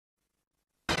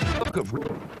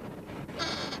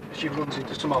She runs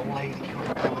into some old lady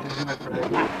coming down with him every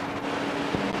day.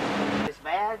 It's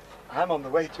bad. I'm on the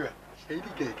way to a shady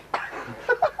gig.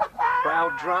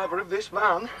 Proud driver of this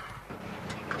van.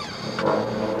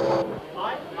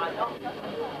 My doctor.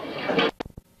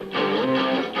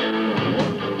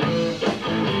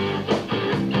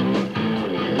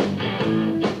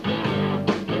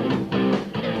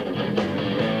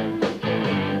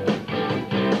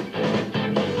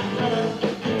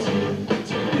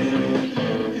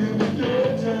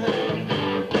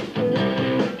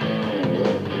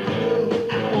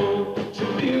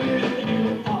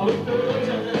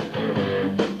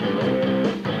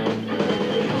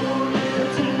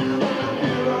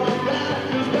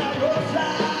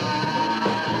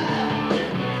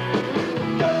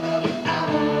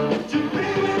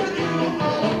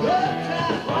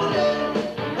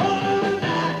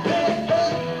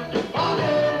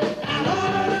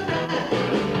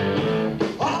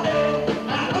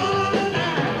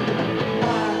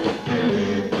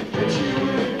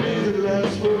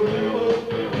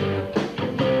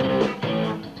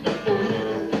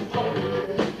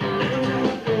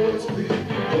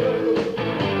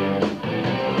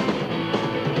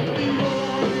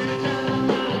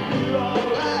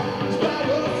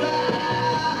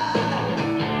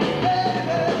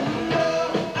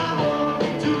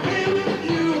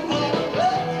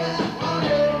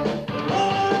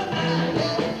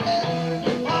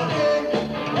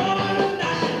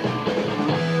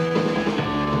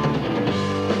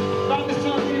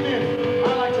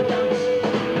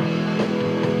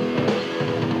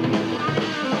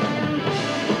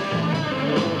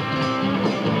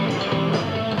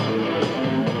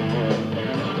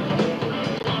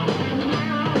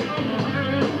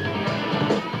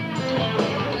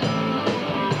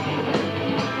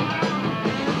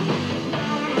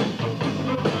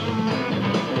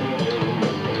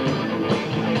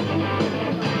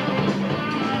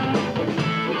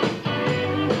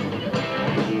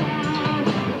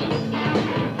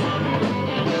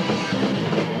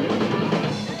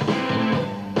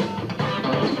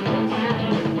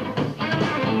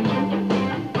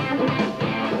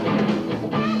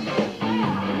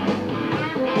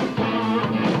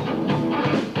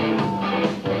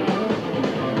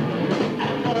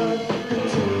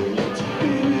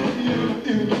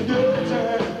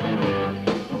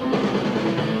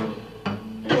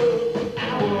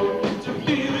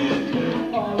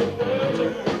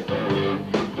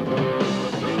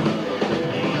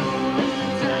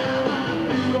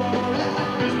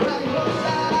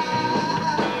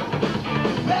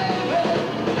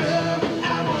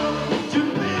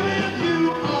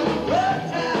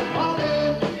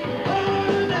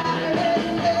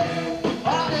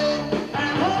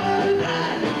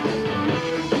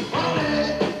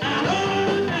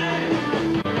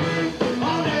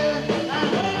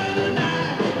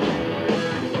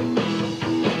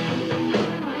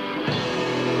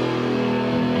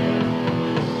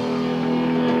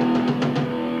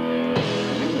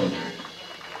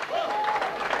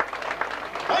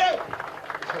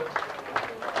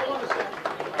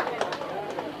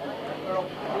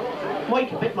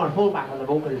 Mike, a bit more fullback on the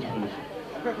vocals, please.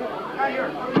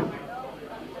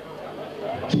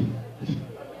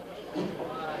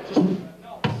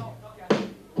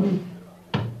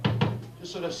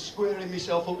 Just sort of squaring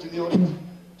myself up to the audience,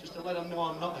 just to let them know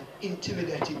I'm not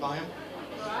intimidated by them.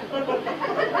 Come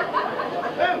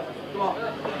on.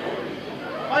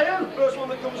 I am. First one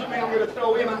that comes at me, I'm going to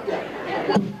throw him at you.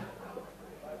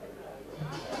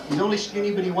 He's only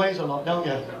skinny, but he weighs a lot, don't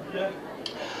you? Yeah.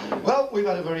 Well, we've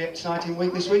had a very exciting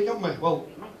week this week, haven't we? Well,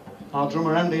 our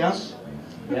drummer Andy has.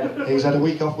 Yeah. He's had a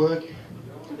week off work.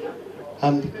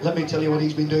 And let me tell you what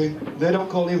he's been doing. They don't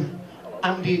call him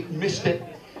Andy Mr.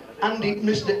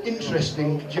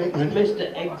 Interesting Jakeman.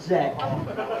 Mr. Exec.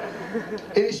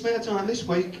 In his spare time this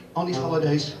week, on his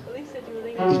holidays,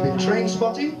 he's been train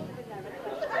spotting.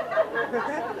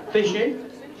 Fishing.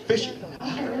 Fishing.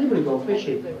 Anybody go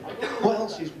fishing? What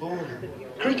else is boring?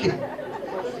 Cricket.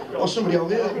 Or somebody over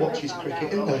there that watches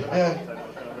cricket, isn't there? Yeah.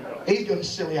 He's got a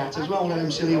silly hat as well, one of them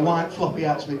silly white floppy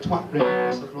hats with twat ribbon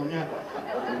across the front, yeah.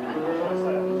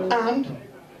 And,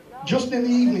 just in the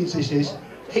evenings this is,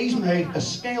 he's made a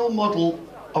scale model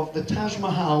of the Taj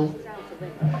Mahal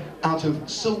out of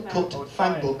silk-cut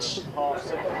fag butts.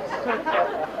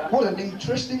 What an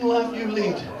interesting life you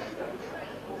lead.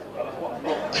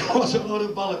 What a load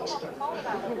of bollocks.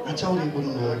 I told you it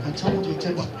wouldn't work. I told you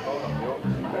to...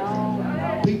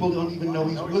 People don't even know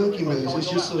he's working with us. It's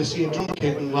just sort of see a drum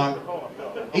kit and like,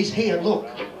 he's here, look.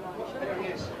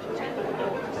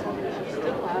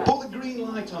 Put the green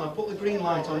light on, put the green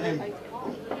light on him.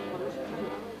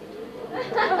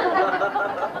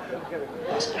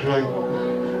 That's great.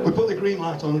 We put the green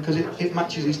light on because it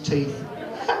matches his teeth.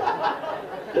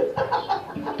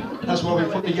 That's why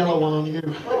we put the yellow one on you.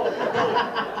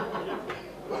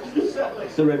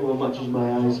 The red one matches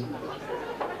my eyes.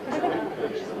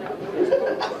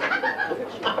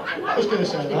 I was going to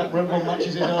say that, red one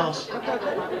matches his arse.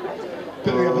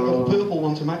 But we haven't got a purple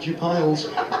one to match your piles.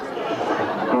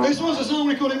 This was a song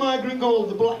recorded by a group called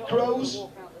The Black Crows,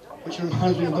 which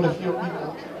reminds me I've got a few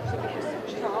people.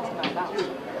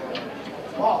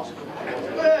 What?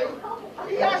 Hey,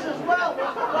 he has as well.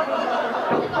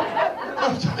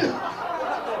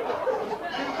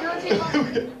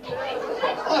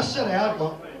 I said I had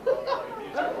one.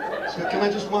 So can I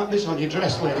just wipe this on your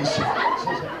dress, ladies?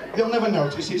 They'll never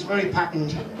notice, it's very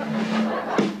patterned.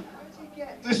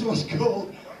 This one's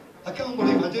called I Can't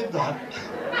Believe I Did That.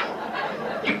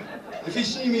 If you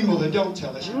see me mother, don't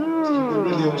tell her, she'll be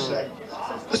really upset.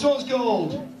 This one's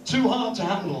called Too Hard to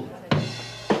Handle.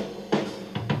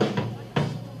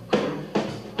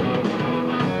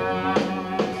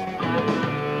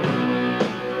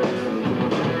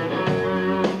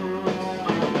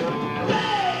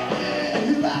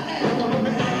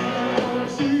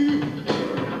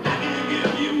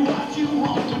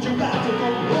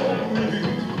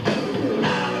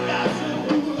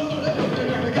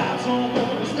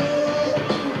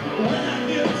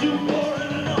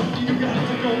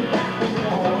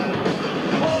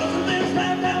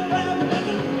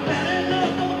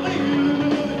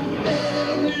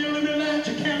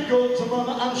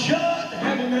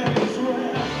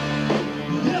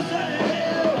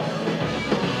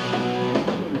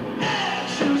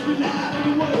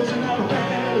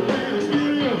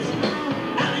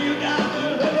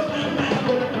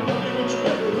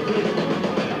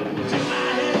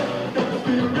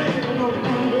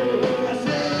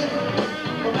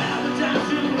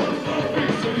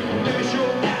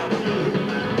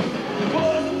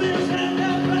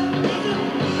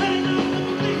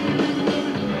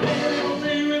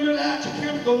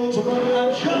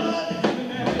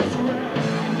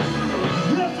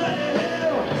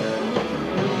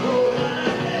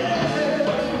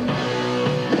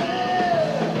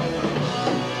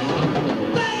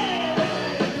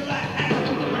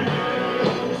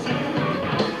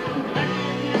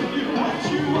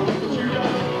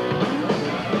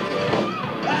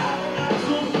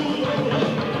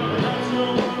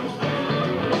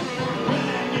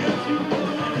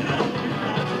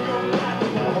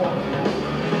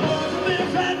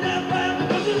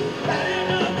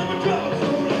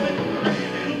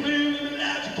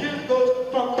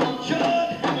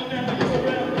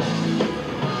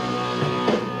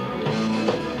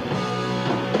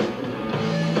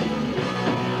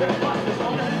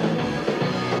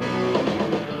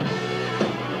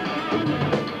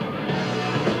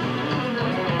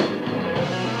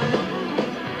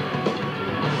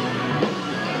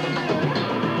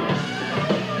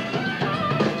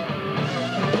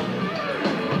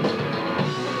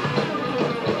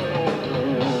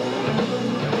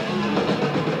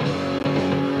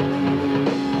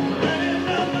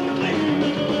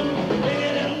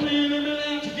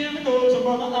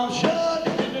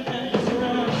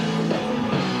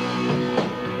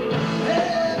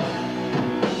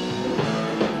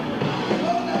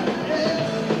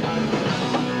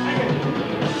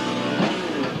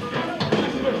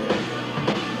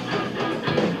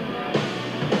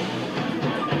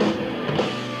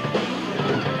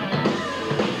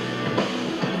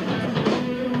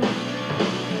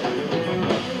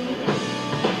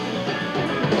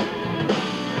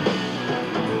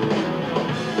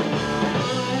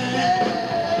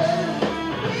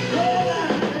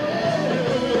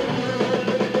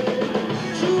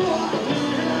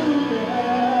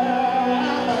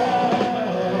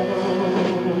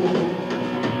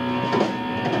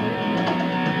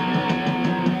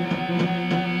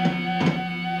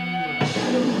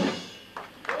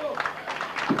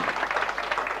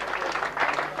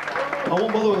 I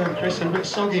won't bother with them, Chris, they're a bit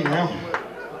soggy now.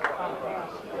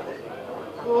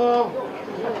 Whoa.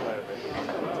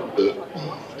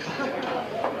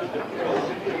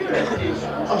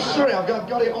 I'm sorry, I've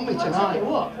got it on me tonight.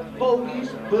 What? Bogies,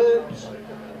 burps.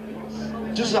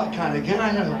 Just that kind of guy.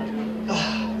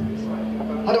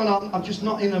 I don't know, I'm just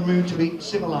not in the mood to be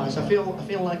civilised. I feel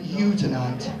like you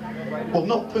tonight. Well,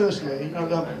 not personally, I'm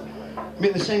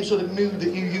in the same sort of mood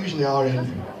that you usually are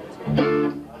in.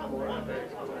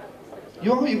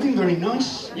 You've been very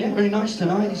nice. Yeah. Very nice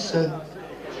tonight. He's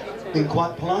been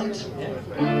quite polite. Yeah.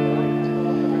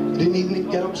 Didn't even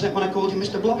get upset when I called you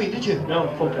Mr. Blobby, did you? No,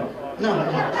 fuck off. No.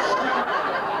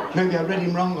 Maybe I read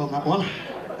him wrong on that one.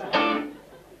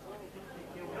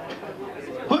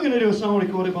 I'm going to do a song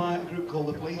recorded by a group called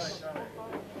The Police.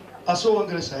 That's all I'm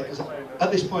going to say, because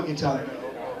at this point in time,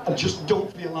 I just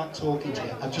don't feel like talking to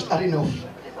you. I've just had enough.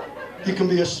 You can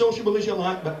be as sociable as you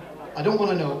like, but I don't want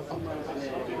to know.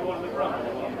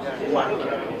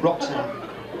 Roxanne.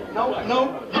 No,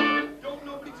 don't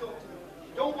nobody talk to me.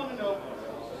 Don't want to know.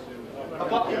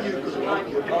 Apart from you, because I like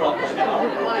you. I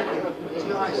like you. He's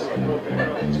nice.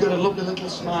 He's got a lovely little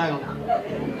smile.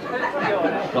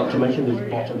 Not to mention his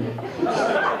bottom.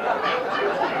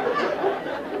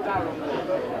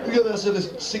 You got that sort of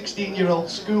 16-year-old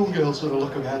schoolgirl sort of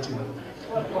look about him.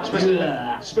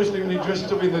 Especially when he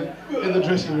dresses up in the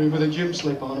dressing room with a gym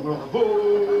slip on. And we're like,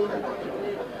 whoa.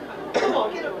 Come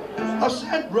on, get up. I've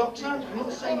said Roxanne, I'm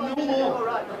not saying no more. All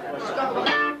right. Stop.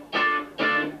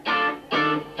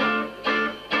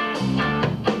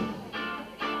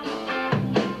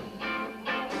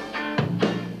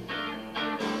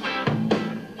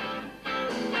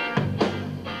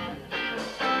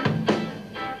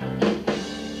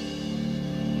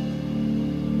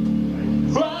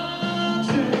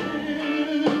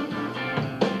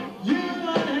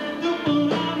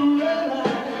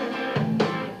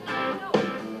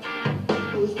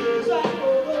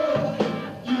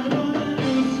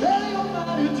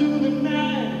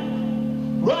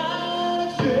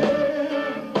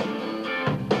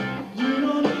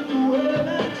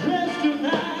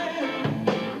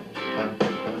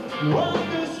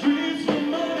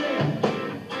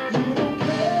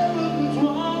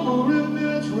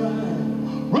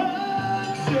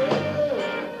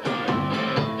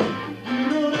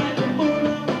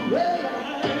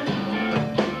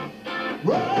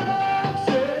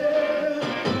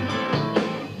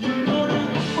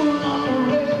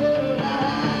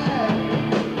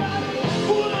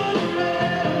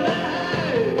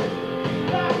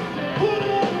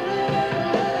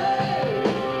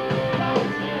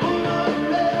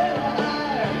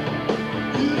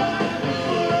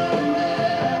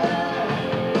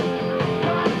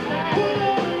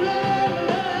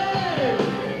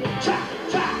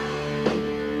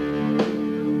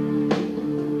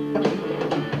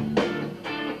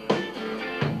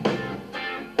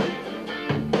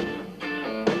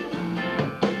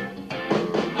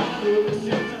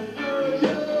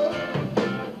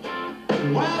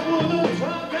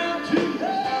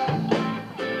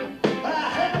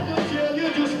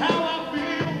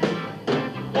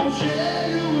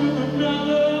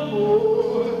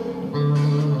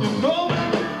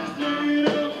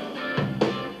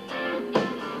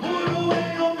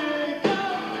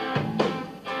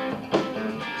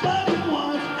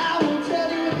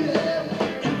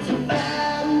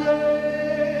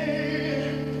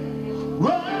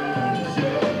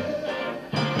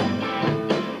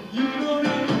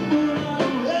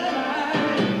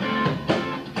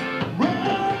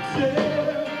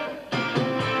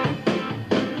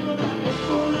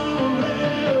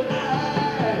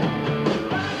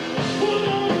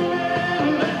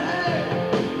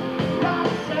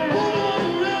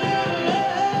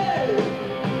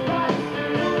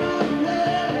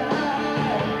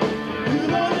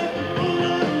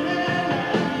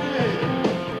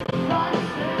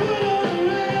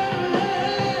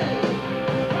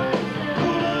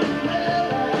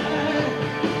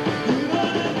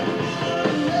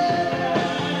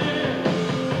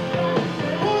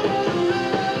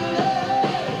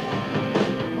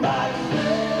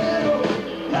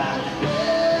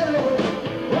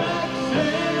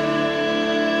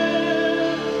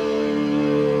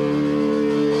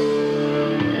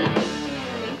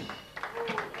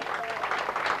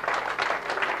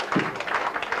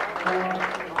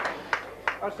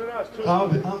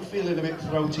 I'm feeling a bit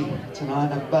throaty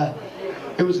tonight.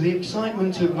 It was the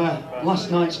excitement of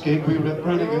last night's gig. We were at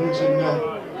Brannigan's and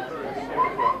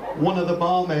one of the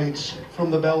barmaids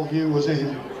from the Bell Vue was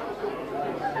in.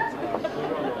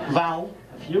 Val.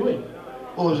 A few in.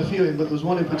 Well, there was a few in, but there was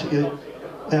one in particular.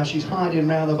 Now she's hiding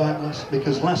round the back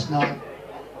because last night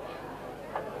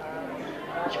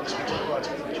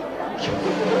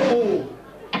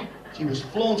she was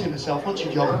flaunting herself, wasn't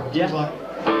she, John? She was like,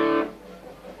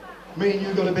 me and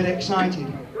you got a bit excited.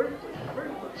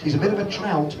 She's a bit of a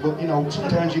trout, but you know,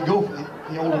 sometimes you go for it,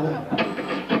 the older woman.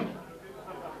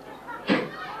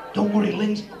 Don't worry,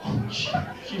 Lindsay. Oh, shit.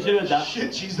 She's heard that.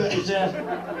 Shit, she's there. She's there.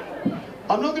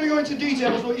 I'm not going to go into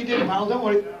details what you did, pal, don't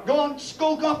worry. Go on,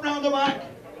 skulk off round the back.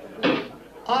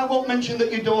 I won't mention that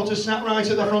your daughter sat right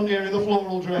at the front here in the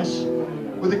floral dress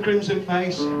with a crimson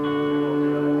face.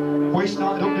 We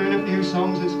started up doing a few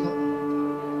songs.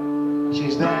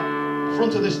 She's there,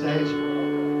 front of the stage.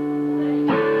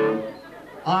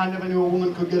 I never knew a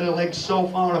woman could get her legs so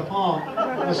far apart.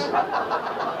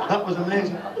 That was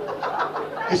amazing.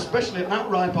 Especially at that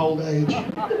ripe old age. And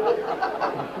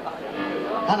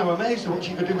I'm amazed at what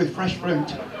she could do with fresh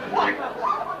fruit.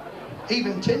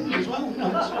 Even tinned as well, you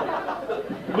know.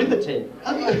 With the tin?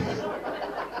 Have you?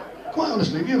 Quite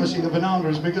honestly, have you ever seen a banana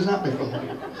as big as that before?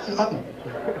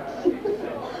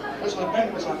 Looks like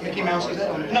Ben, looks like Mickey Mouse's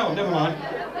head on it. No, never mind.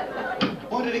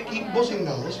 Why did it keep buzzing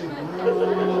though?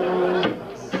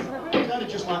 Kind of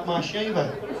just like my shaver.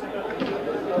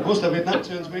 Must have been, that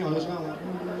turns me on as well.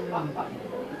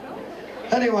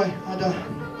 Anyway,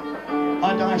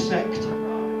 I dissect.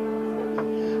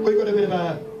 We've got a bit of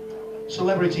a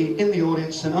celebrity in the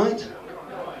audience tonight.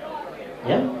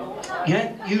 Yeah?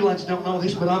 Yeah, you lads don't know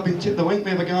this, but I've been tipped the wink.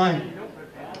 We have a guy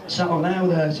sat on there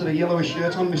with a sort of yellowish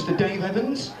shirt on, Mr. Dave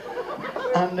Evans.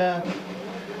 And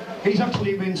he's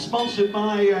actually been sponsored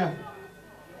by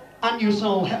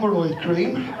Anusol Hemorrhoid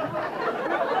Cream.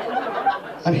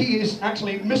 And he is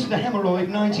actually Mr. Hemorrhoid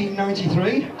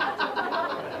 1993.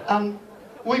 And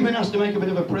we've been asked to make a bit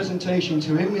of a presentation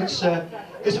to him. It's a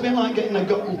bit like getting a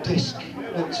gold disc.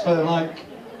 It's for like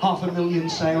 500,000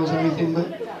 sales or anything, but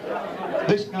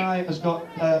this guy has got,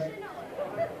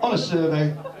 on a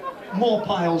survey, more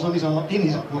piles on his arm,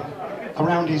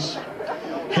 around his.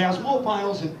 He has more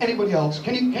piles than anybody else.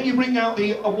 Can you bring out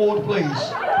the award,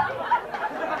 please?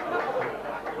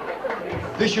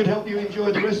 This should help you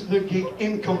enjoy the rest of the gig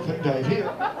in comfort, Dave. Here.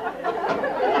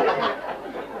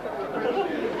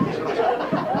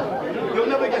 You'll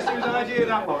never guess whose idea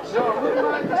that was.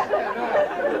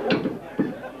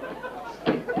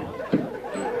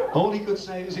 All he could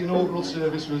say at his inaugural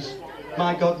service was,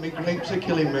 "My God, me grapes are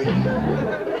killing me."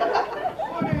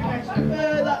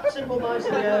 That simple, nice,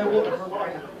 waterfront.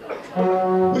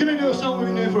 We're going to do a song we've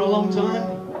been doing for a long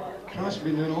time. Christ,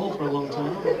 we've been doing all for a long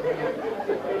time.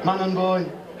 Man and boy.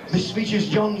 This features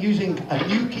John using a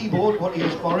new keyboard, what he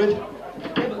has borrowed.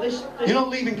 Yeah, but this... You're not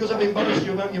leaving because I've embarrassed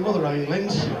you about your mother, are you,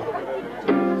 Linz?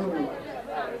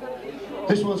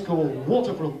 This one's called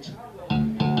Waterfront.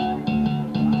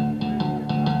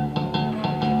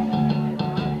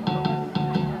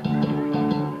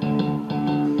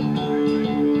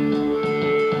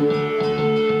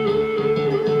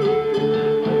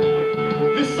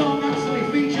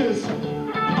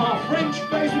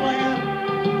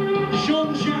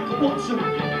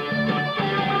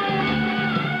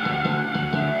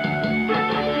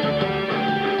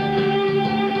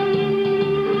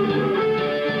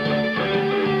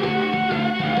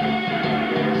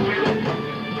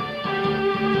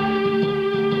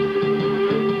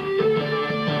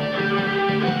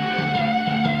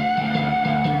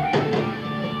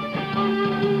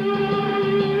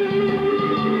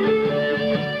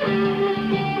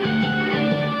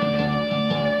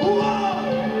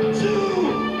 One, two,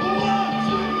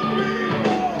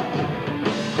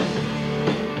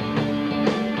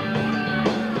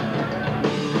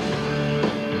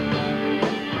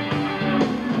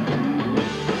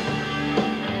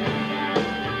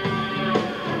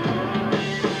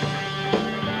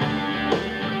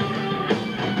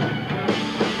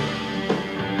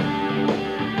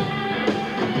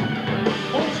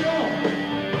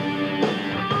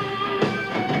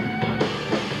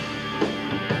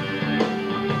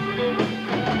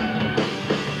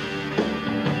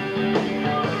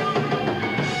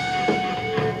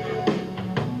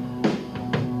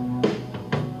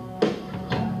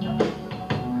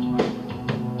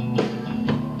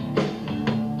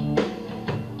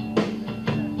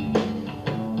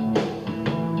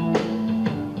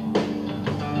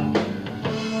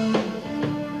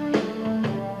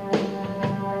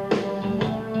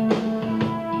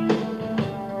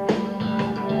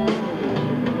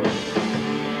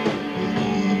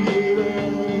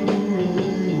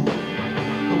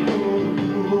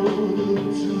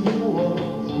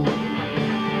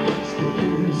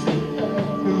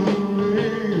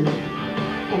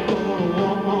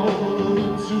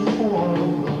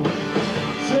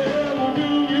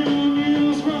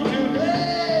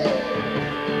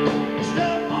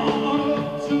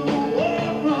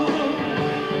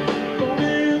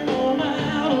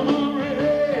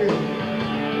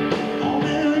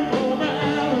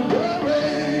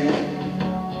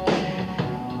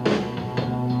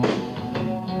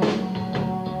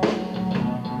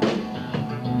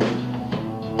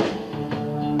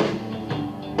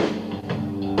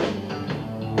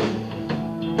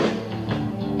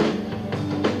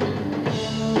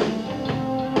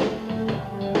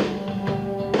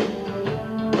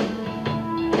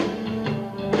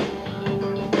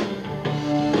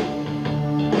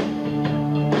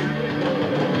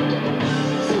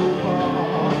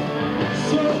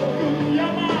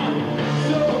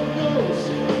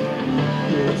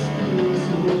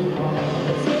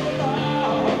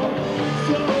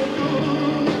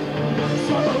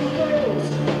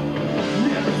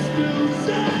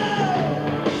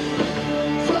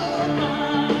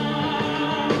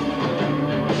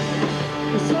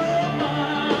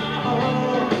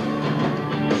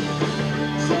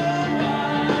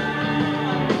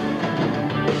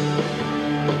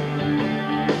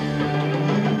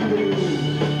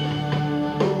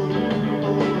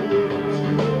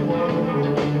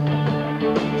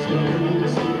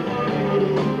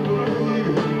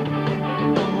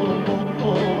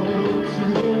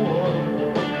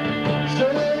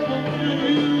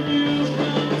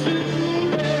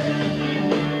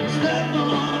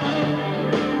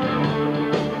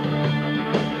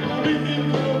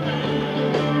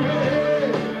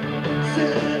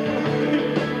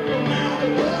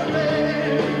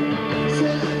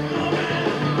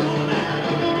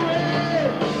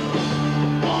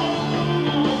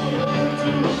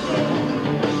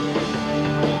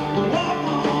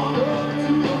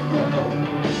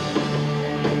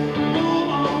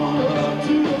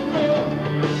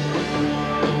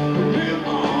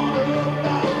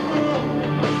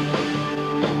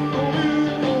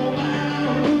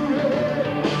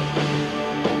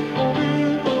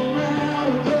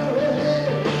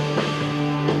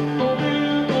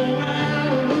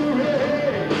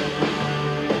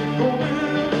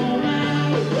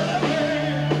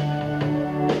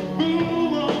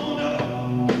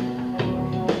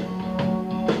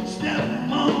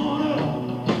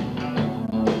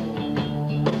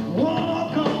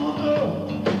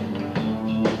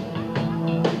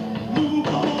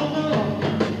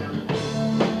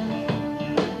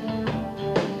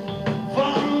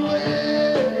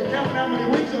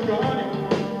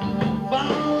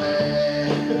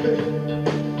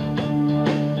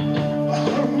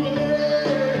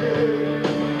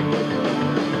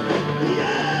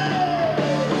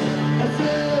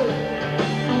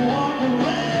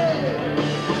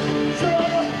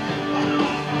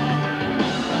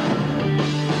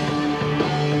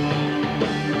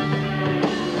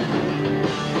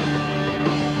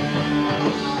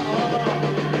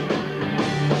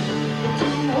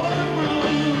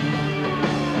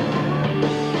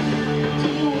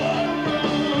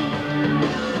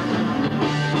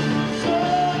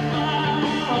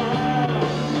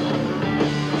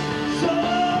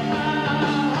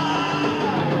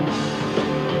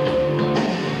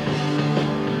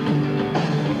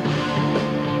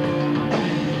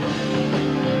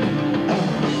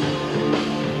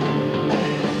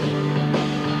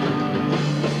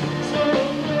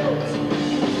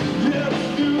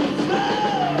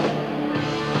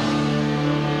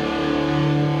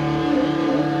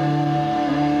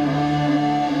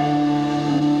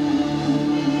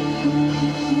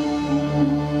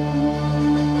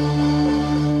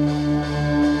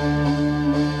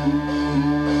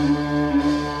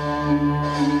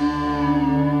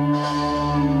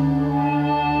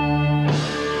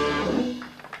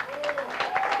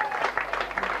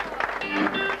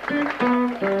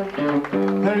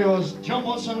 was John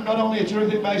Watson, not only a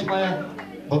terrific bass player,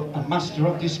 but a master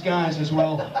of disguise as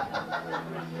well.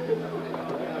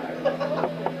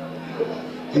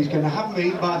 He's going to have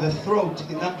me by the throat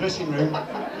in that dressing room.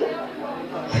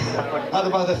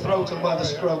 Either by the throat or by the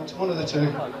scrot, one of the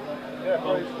two.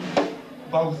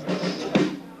 Both.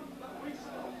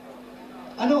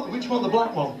 I know, which one? The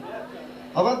black one?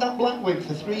 I've had that black wig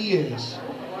for 3 years.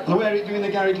 I wear it doing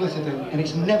the Gary Glitter thing, and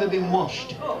it's never been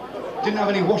washed. Didn't have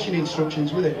any washing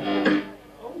instructions with it.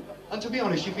 And to be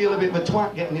honest, you feel a bit of a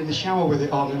twat getting in the shower with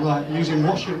it on and like using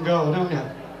wash and go, don't you?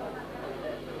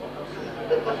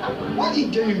 What do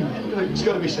you do? It's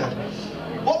got to be said.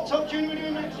 What top tune are we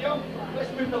doing next, yo?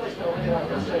 Let's move the list over here, I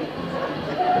can see.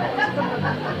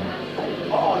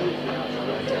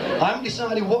 I haven't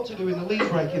decided what to do in the lead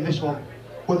break in this one.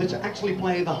 Whether to actually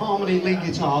play the harmony lead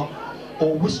guitar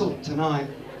or whistle it tonight.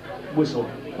 Whistle.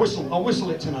 Whistle. I'll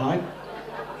whistle it tonight.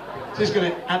 This is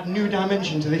going to add new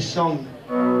dimension to this song.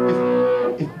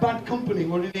 If Bad Company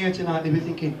were in here tonight, they'd be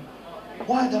thinking,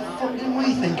 why the fuck didn't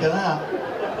we think of that?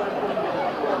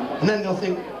 And then they'll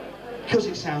think, because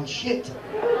it sounds shit.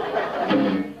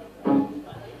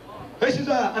 This is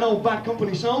an old Bad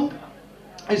Company song.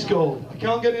 It's called I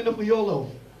Can't Get Enough of Your Love.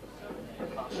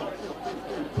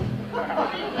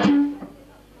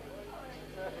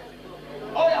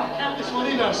 Oh yeah, I count this one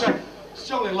either, so it's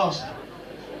totally lost.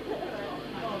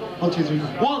 1, 2, 3.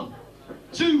 1,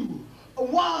 2,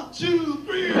 1, 2,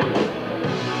 3.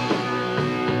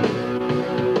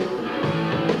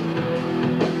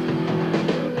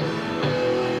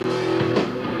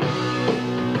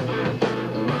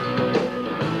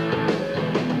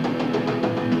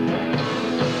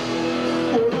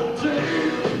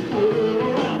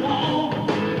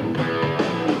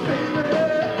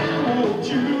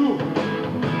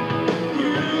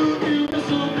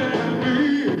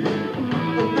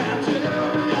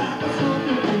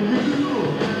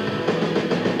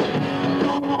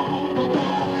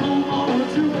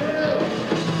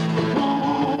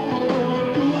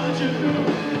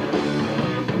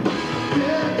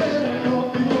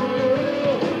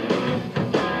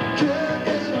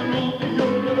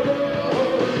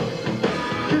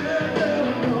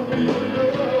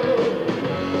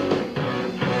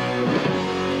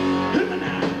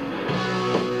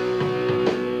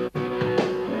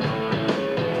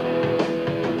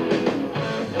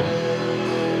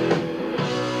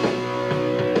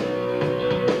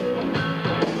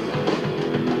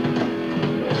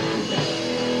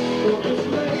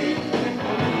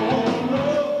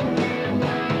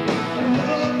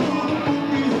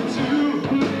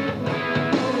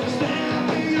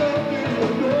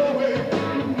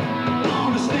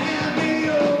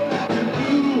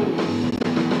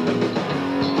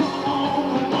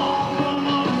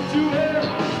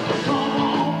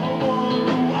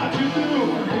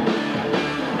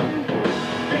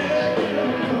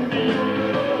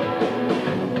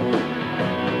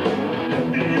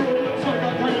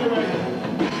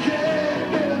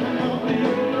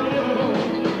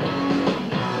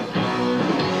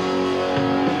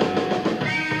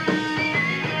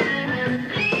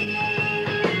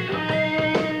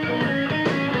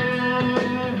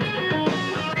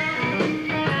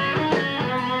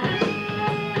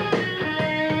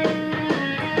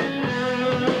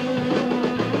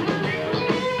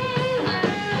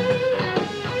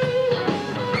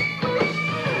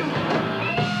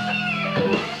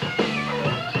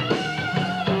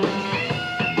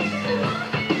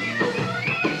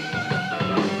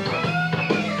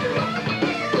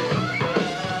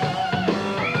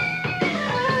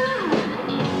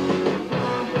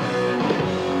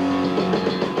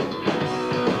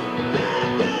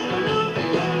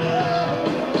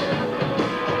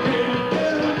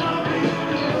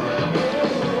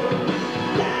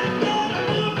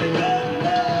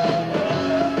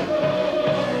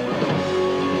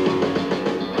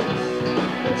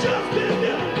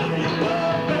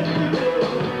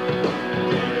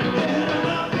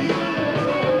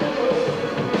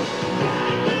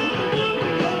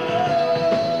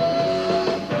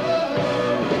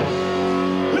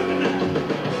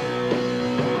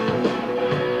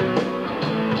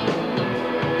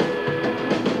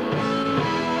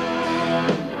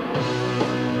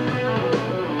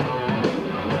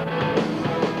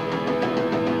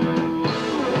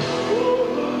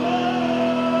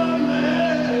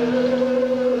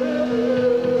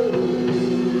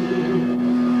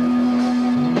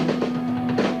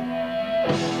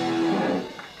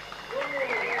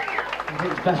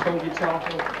 Best old guitar.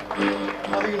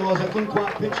 I think it was, I couldn't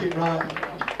quite pitch it right.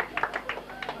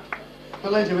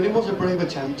 But ladies and gentlemen, it was a brave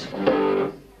attempt.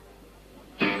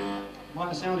 Might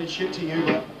have sounded shit to you,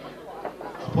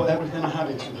 but I put everything I had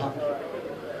into that.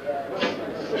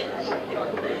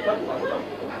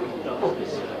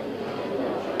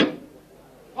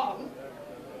 Pardon?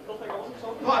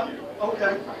 Pardon?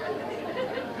 Okay.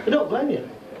 I don't blame you.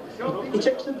 He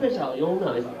takes the piss out of you all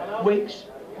night. Wigs,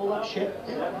 all that shit.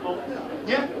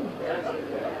 Yeah?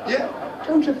 Yeah?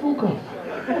 Don't you fuck off.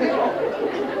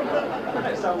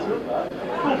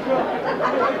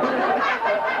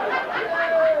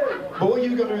 But what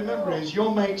you've got to remember is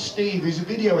your mate Steve is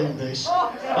videoing this,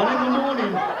 and in the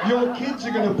morning your kids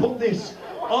are going to put this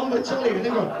on the telly and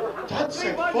they're going, Dad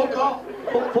said fuck off.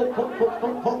 Fuck, fuck, fuck, fuck,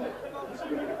 fuck, fuck.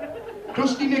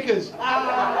 Crusty knickers.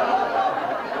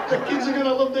 Ah! The kids are going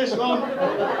to love this one.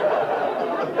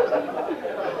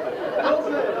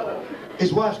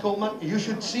 His wife's called Man. You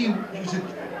should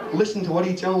listen to what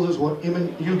he tells us, what him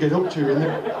and you get up to in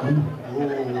there.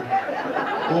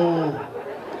 Oh.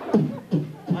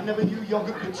 I never knew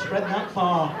yogurt could spread that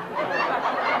far.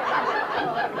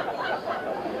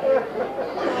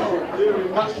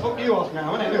 That's fucked you off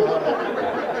now, isn't it?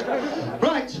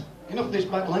 Right, enough of this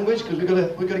black language, because we've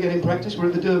got to get in practice. We're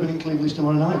at the Durban in Cleveland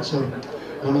tomorrow night, so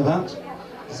none of that.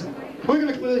 We're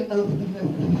going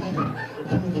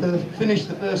to finish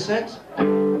the first set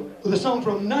with a song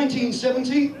from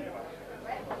 1970.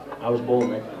 I was born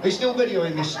then. Are you still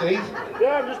videoing this, Steve?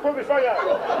 Yeah, I'm just putting my phone out.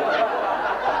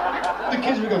 The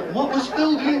kids were going, what was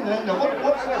Phil doing then? No,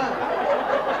 what's that?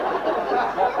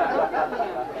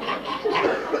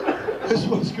 This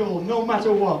one's called No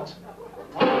Matter What.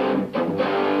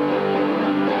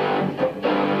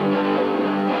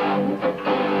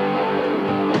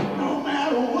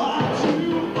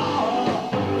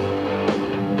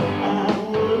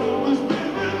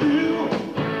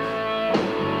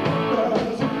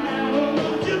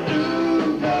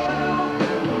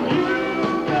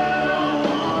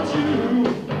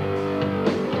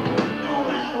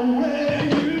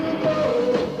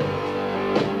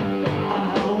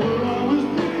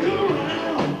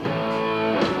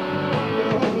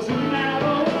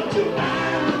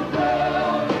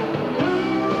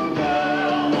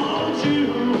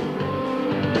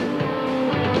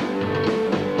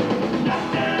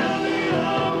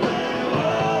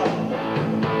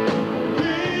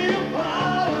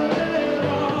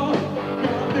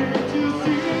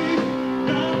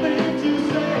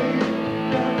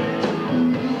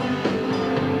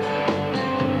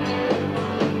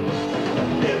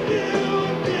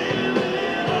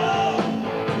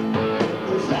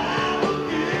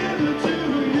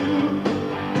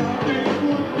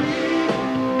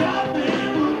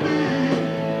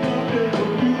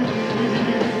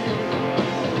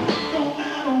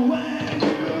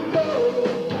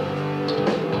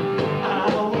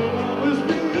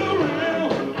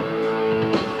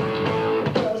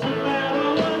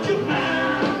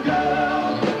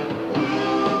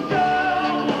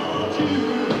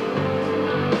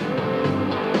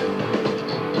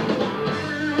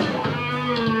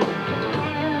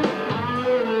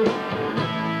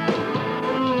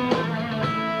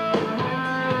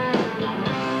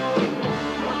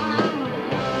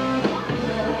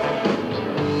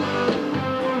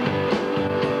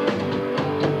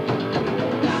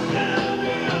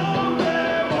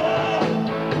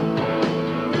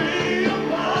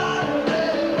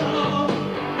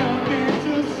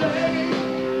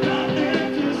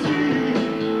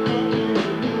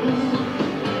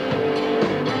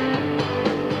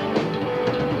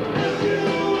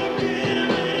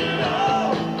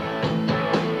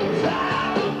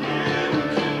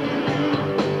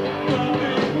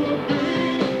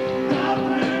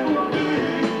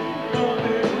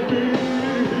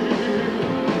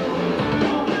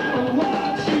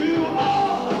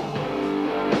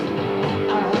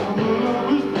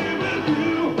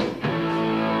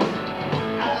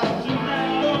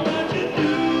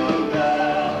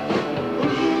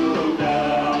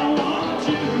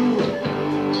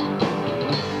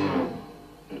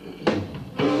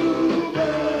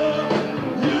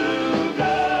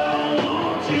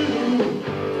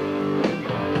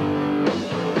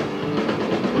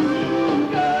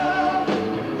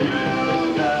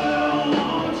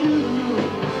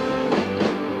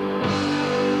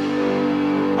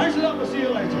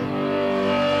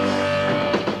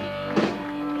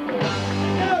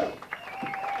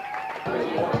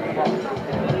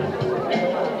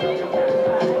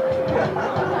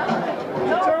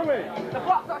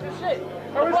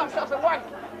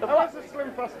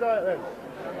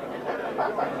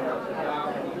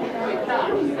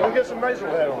 I'll get some nasal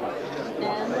hair on.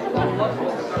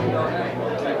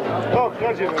 Oh,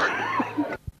 gradually.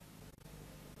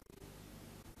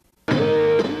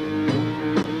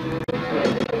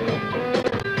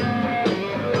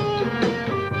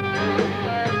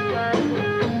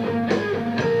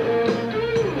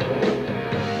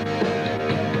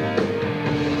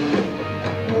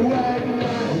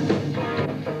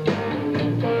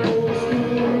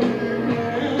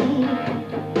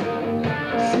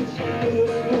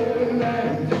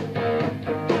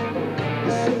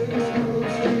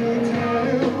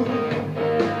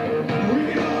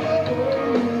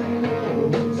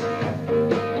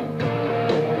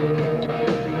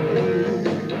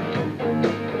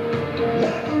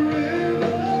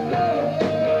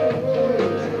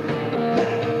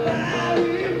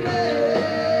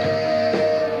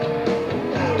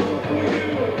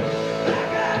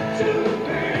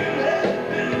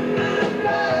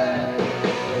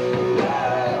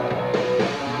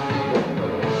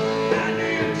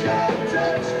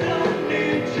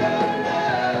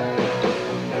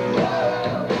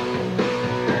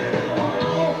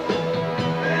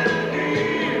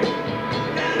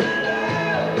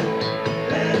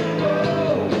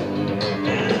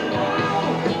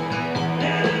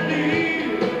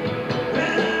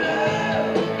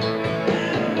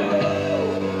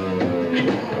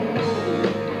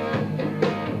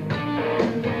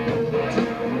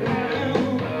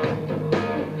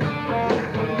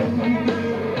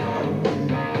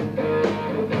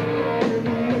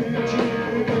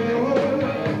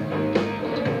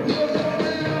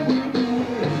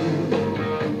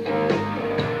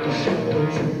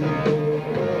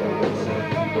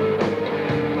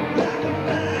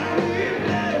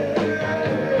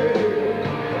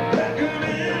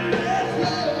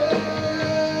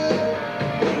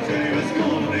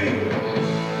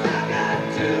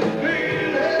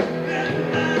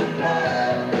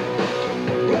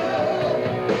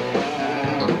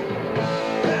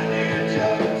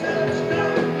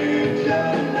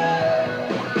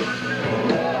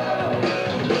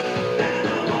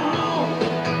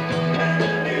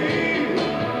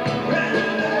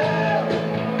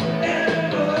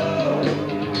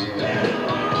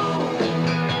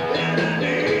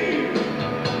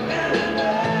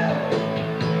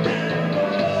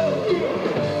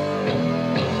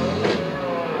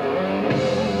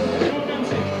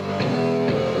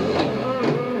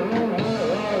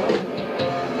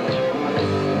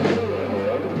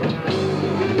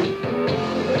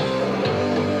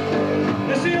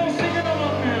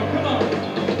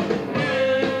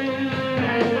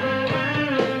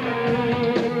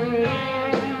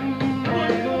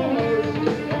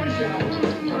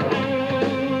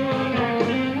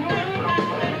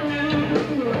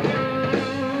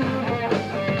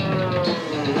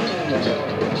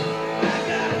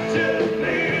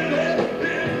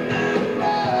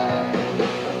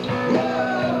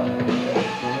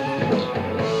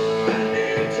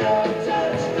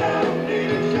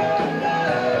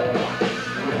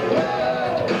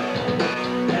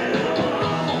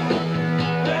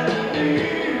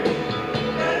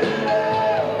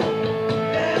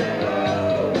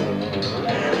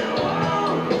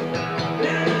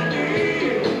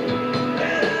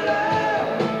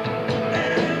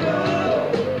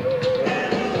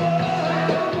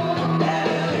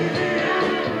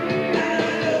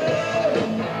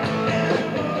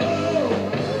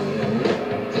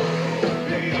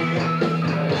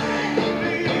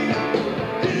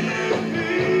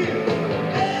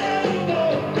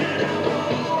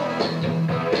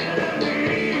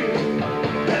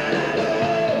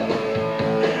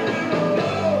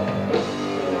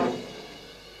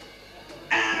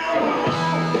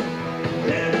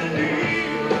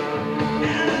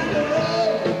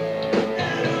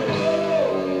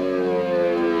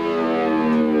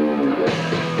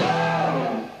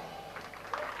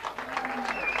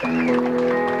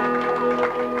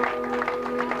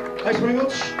 Thanks very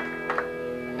much.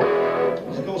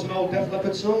 This is of course an old Def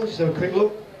Leppard song, just have a quick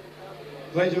look.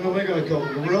 Ladies and gentlemen, we're going to go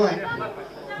right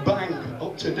bang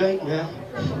up to date now.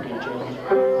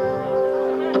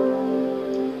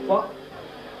 What?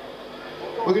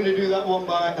 We're going to do that one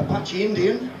by Apache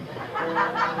Indian.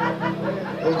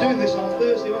 I was doing this on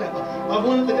Thursday, wasn't it? I've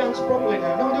learned the dance properly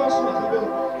now. No, don't stop.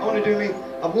 I want to do me.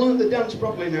 I've learned the dance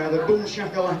properly now, the boom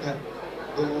shakalaka.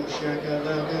 Boom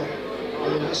shakalaka.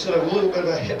 It's sort of a little bit of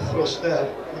a hip thrust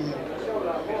there.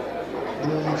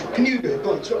 Can you do it?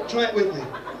 Go on, try it with me.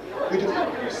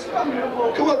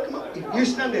 Come on, come on. You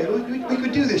stand there. We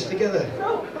could do this together.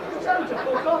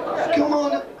 Come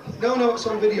on. No, it's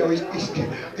on video.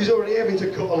 He's already having to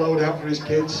cut a load out for his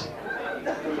kids.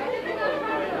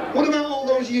 What about all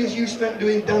those years you spent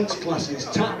doing dance classes?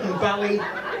 Tap and ballet,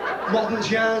 modern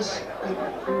jazz?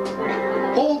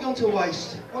 All gone to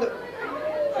waste. It's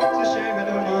a shame, I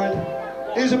don't mind.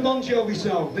 Here's a Bon Jovi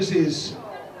song. This is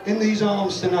In These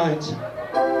Arms Tonight.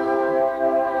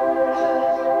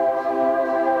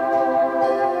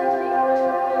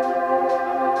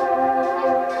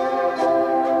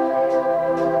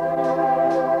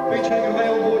 Featuring a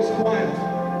male voice choir.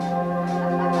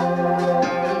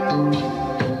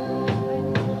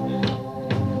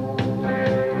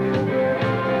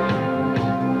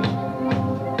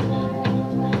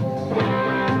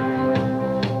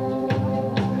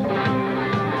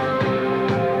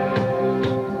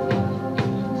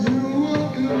 You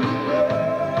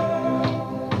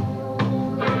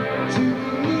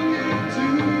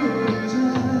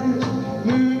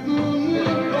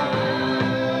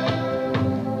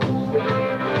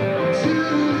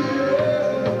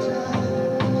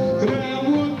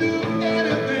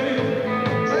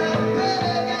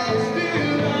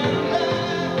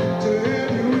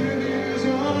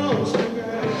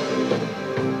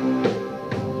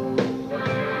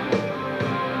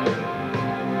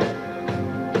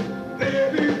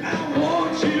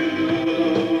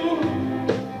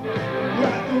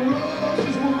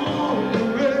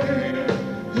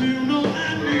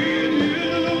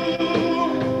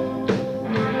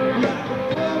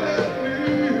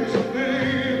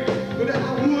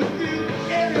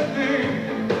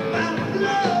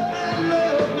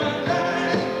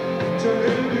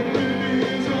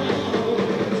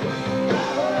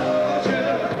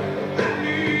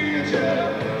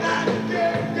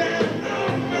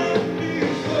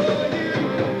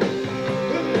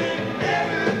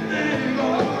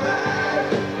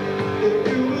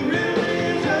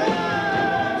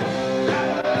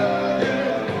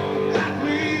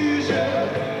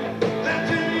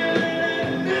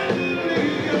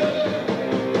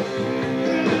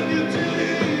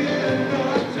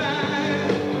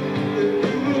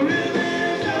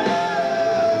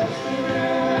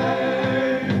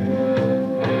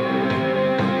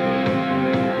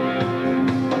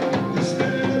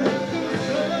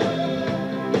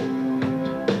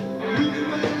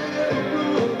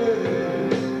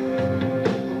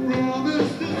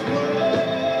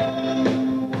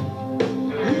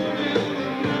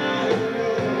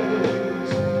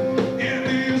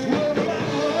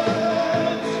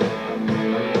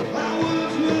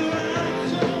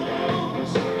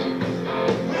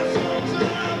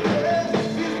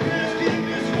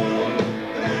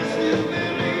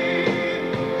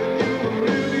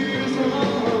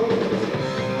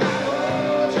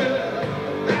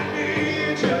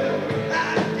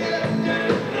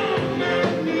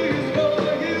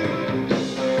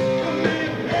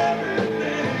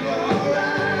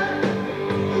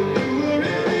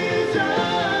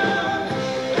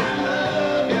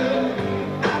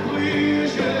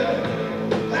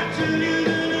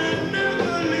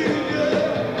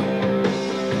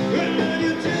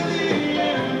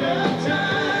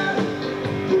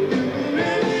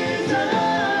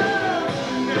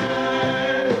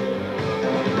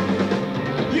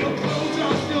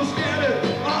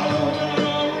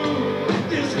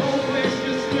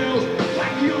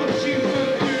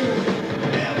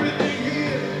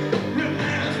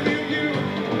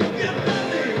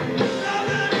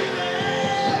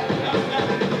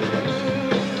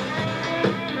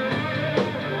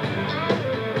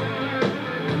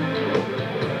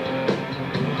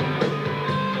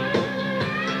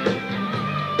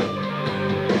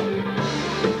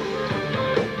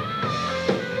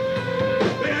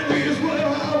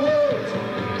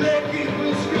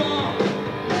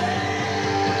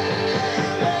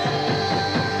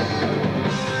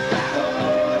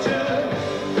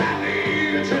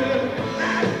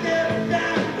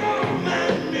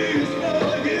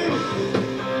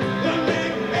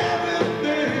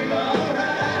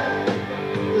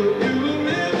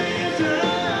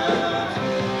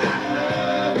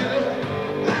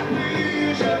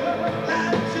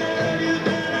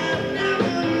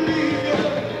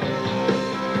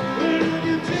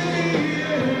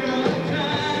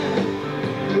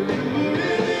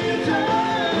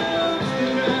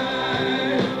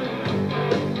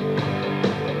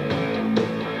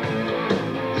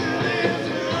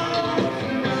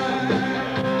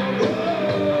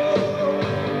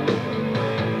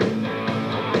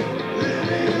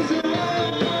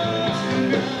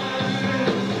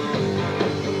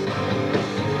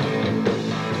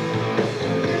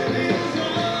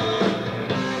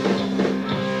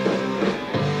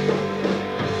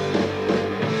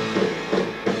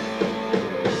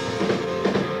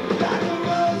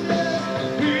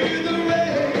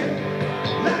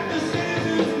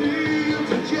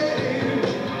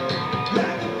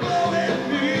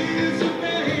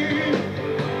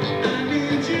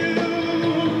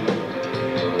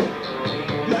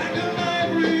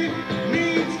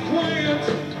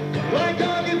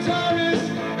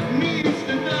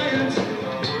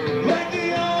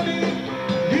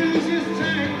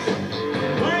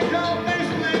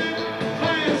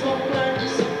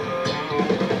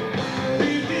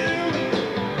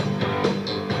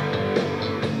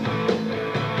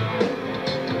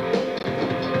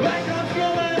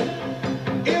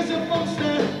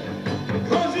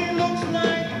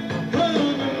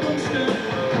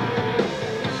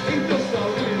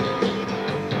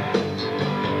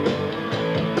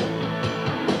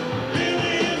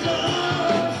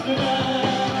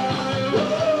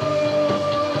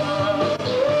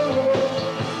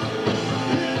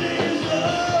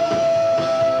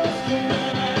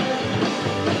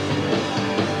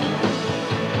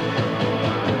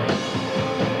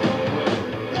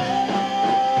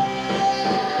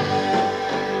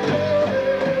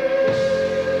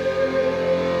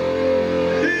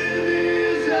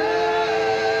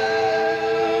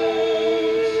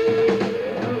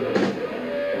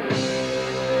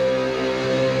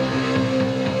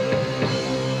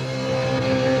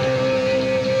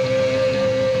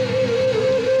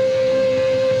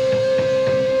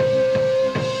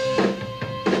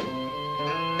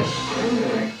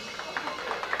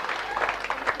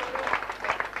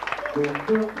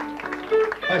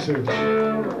sir.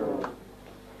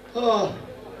 Oh,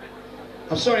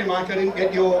 I'm sorry, Mike, I didn't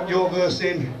get your verse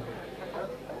in.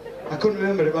 I couldn't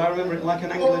remember it, but I remember it like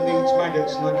an angler needs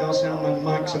maggots, like our soundman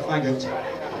Mike's a faggot.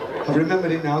 I've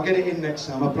remembered it now. I'll get it in next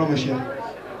time, I promise you.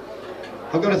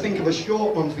 I've got to think of a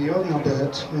short one for you, haven't I,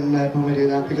 Bert, when we do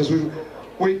that, because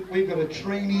we've got a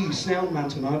trainee soundman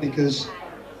tonight, because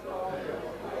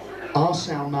our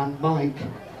soundman, Mike,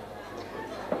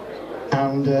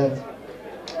 and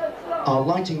our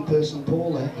lighting person,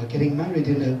 Paula, are getting married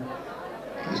in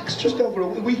it's just over a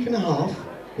week and a half.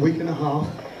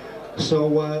 So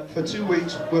for 2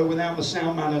 weeks, we're without a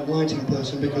soundman and lighting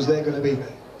person, because they're going to be...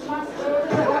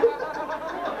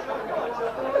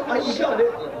 You got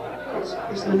it.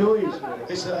 It's the noise.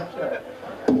 It's You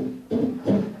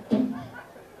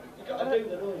got to do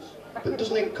the noise. But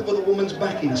doesn't it cover the woman's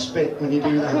back in spit when you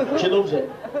do that? She loves it.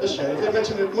 Does she?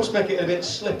 It must make it a bit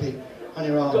slippy on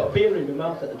your arm. Got a beer in my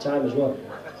mouth at the time as well.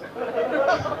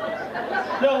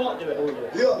 No, I won't do it. I won't do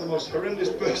it. You're the most horrendous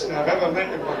person I've ever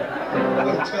met in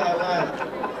my entire life.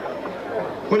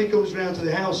 When he comes round to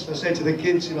the house, I say to the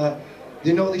kids,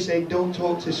 you know they say don't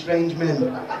talk to strange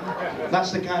men.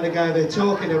 That's the kind of guy they're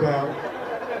talking about.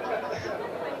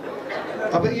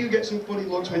 I bet you get some funny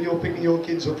looks when you're picking your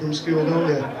kids up from school, don't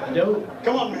you? No.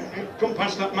 Come on, man, come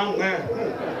past that man there.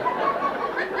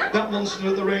 That monster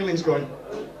at the railing's going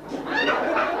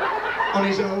on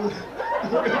his own.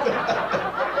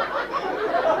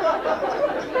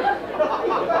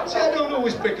 See, I don't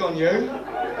always pick on you.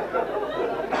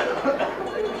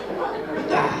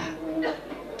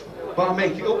 But I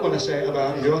make it up when I say it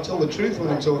about you. I tell the truth when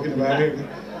I'm talking about you.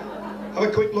 Have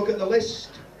a quick look at the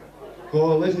list.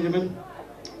 Oh, ladies and gentlemen,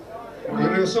 you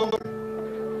hear a song?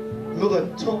 Another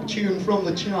top tune from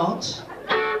the charts.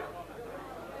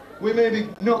 We may be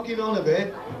knocking on a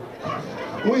bit.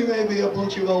 We may be a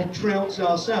bunch of old trouts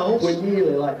ourselves. We're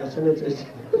nearly like the Senators.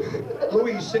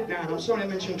 Louise, sit down. I'm sorry I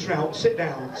mentioned trout. Sit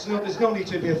down. There's no need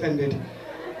to be offended.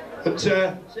 But, See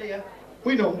ya.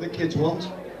 we know what the kids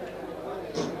want.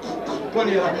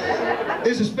 Plenty of that.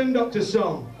 Here's a Spin Doctor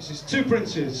song. This is Two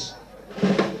Princes.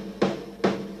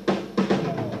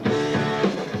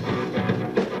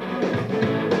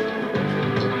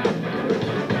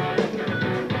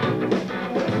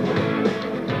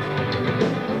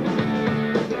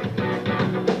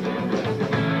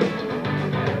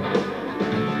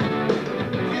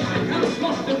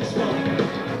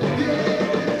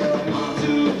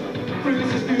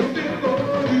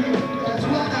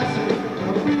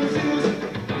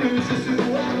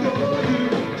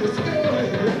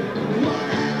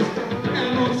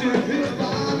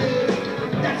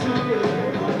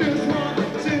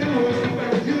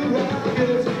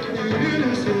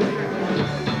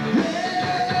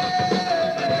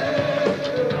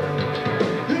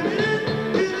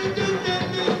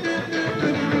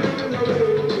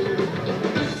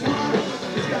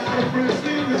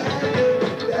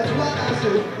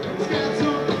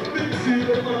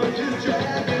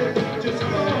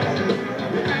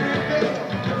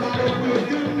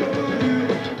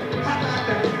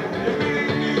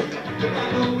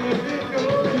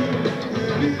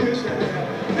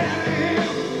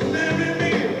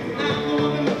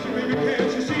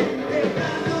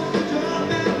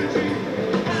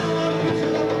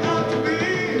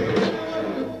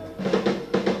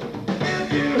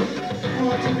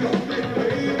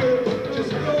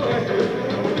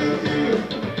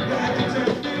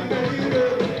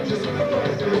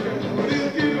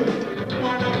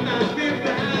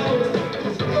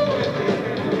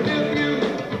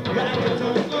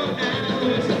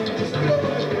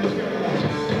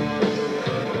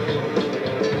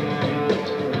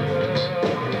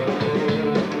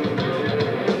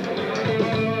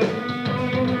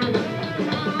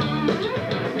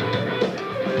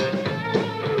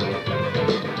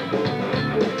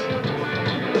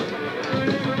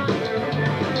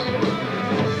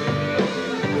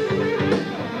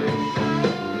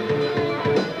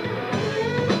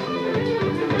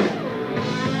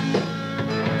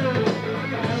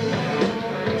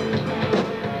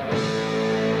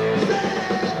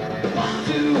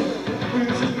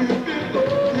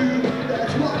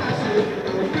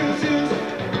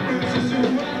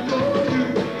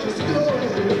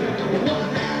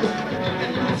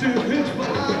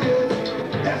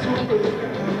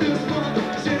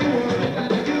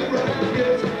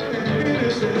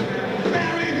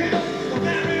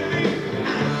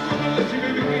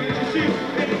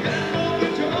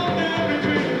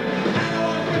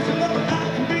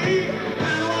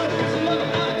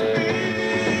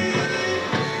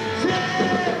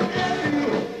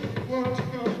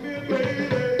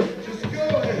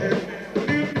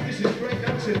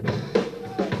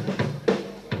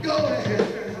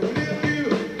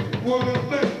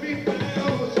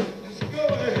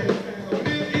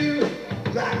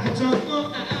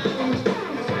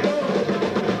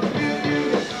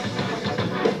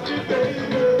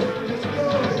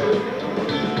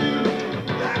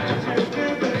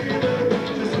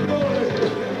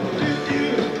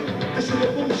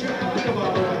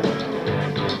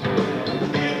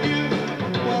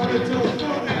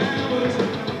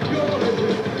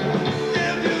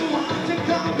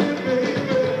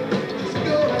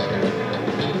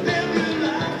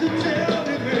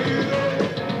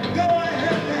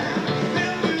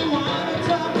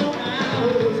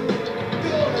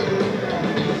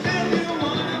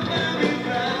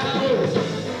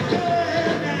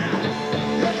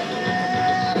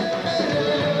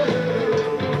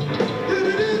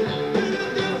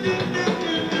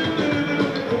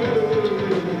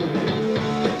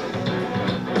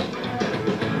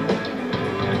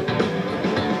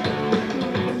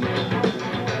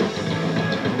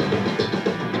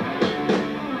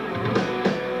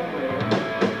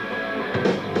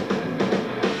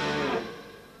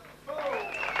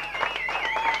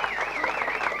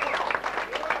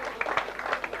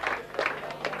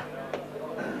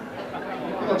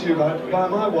 too bad. By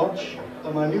my watch,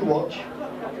 on my new watch,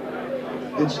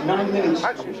 it's 9 minutes.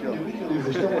 Actually, sure. We can do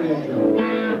this, don't worry,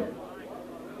 Andrew.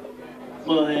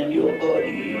 Mind your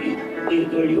body,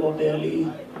 wiggle your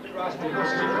belly.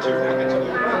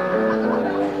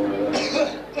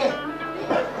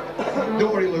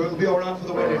 Don't worry, Lou, it'll be alright for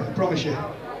the wedding, I promise you.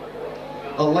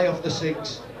 I'll lay off the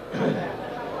cigs.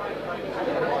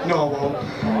 No, I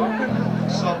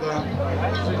won't. Stop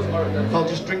that. I'll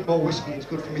just drink more whiskey, it's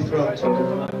good for me throat.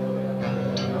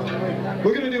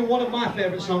 We're going to do one of my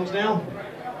favourite songs now.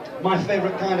 My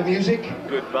favourite kind of music.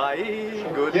 Goodbye,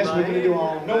 goodbye. Yes, we're going to do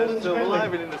our Nolan's Still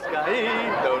alive medley. in the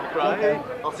sky. Don't cry. Okay.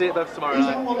 I'll see you both tomorrow Who's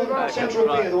night. that one on Right, Central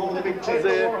right. Pier, the one with the big See tits?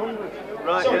 you.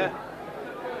 Right, Sorry. yeah.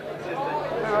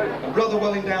 A rather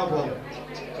well endowed one.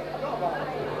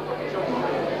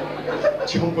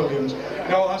 John Williams.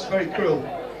 No, that's very cruel.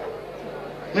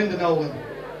 Linda Nolan.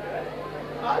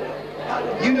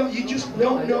 You just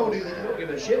don't know, do you? I don't give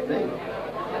a shit, mate.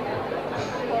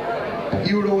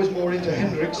 You were always more into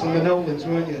Hendrix than the Nolans,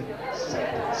 weren't you?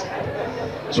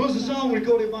 So it's a song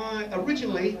recorded by,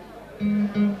 originally,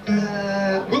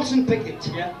 Wilson Pickett.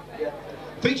 Yeah, yeah.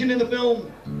 Featured in the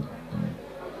film.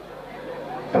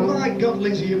 And my God,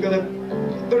 Lindsay, you've got a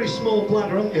very small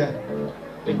bladder, haven't you?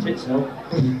 Big tits, though.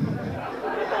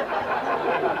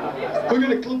 We're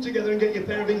going to club together and get you a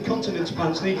pair of incontinence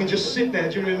pants and you can just sit there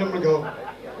during a number and go...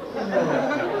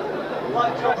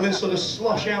 and then sort of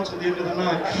slosh out at the end of the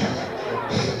night.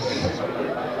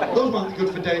 Those might be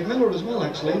good for Dave Miller as well,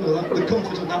 actually, you know, the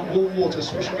comfort of that warm water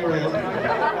swishing around.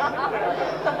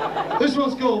 This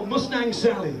one's called Mustang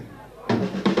Sally.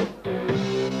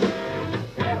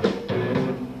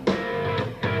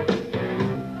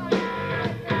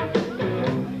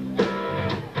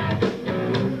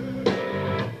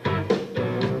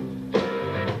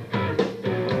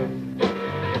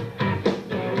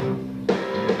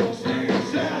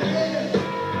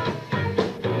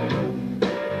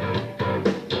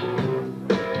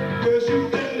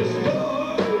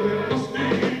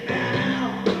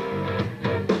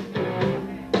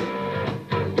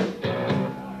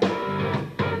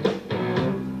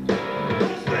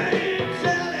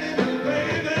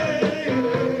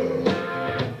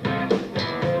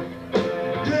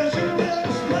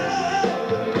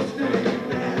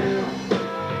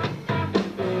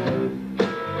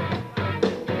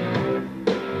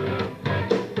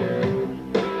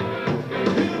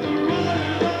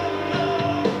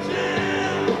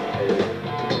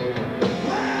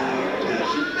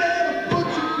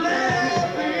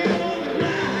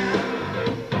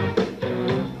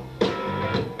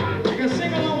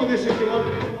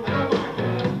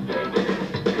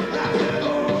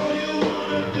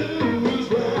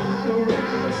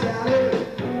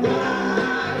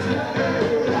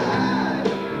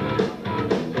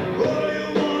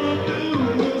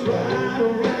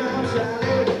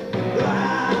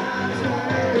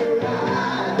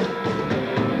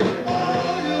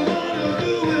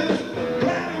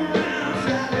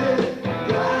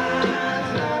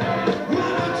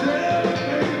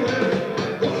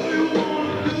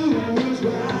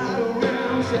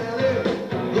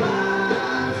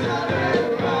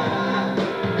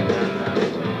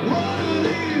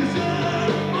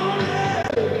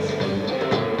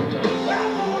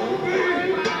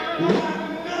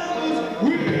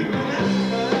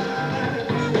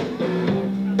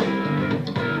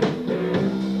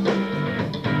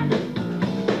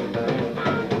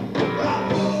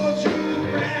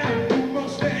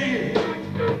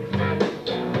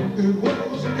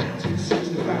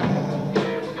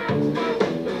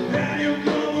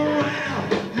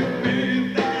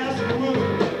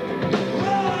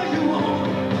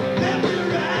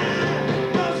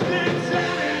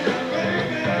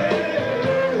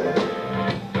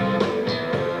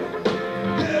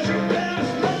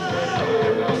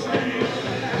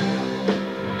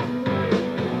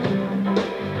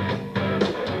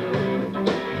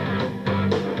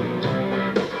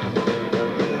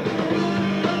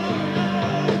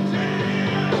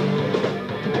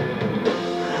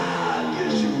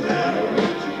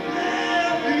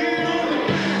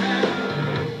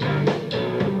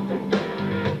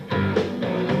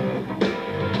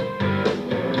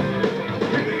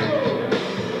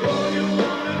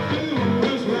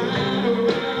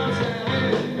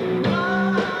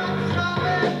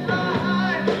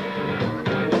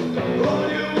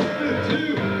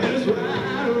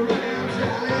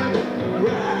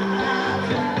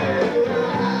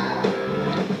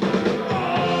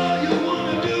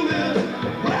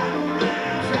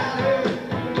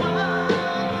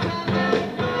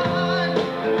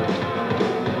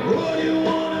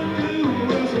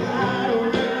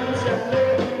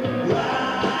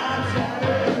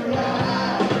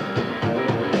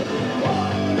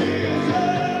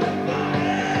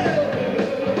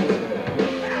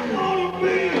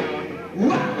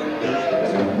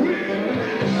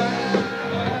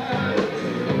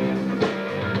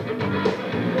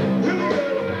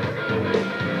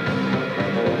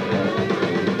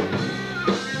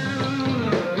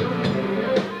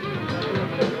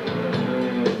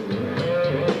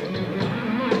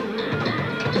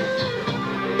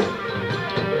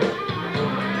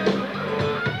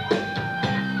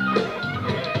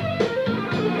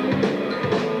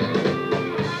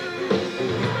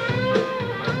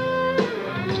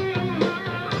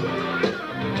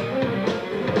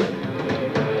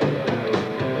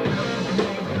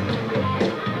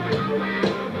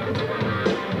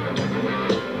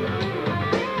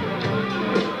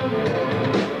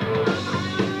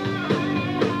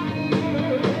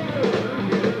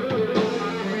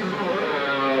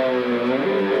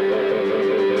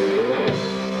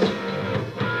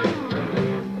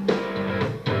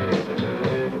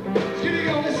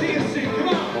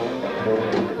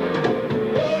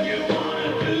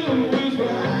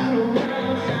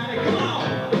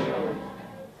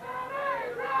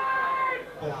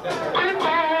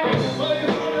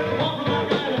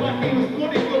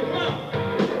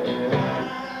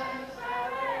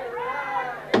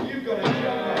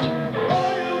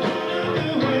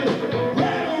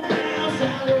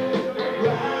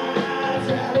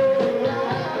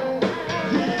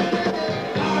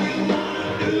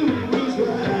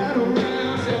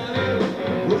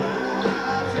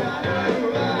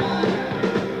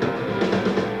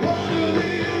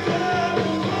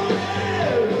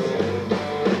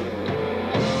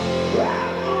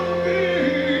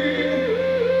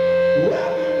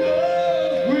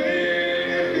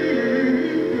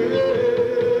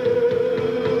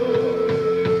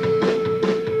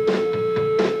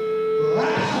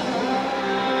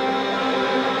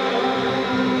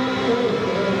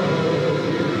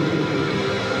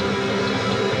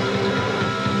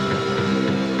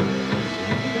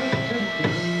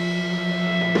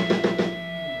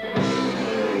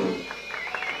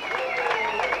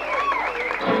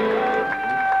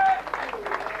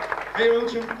 Here,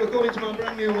 according to my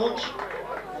brand new watch,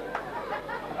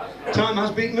 time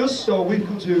has beaten us, so we've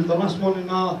come to the last one in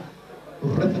our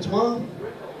repertoire.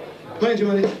 Ladies and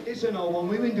gentlemen, it's an old one.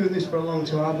 We've been doing this for a long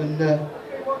time, and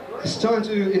it's time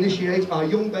to initiate our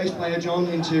young bass player John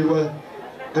into a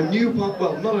new part,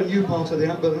 well, not a new part of the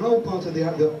act, but an old part of the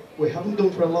act that we haven't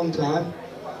done for a long time.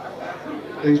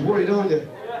 He's worried, aren't you?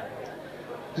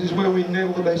 This is where we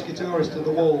nail the bass guitarist to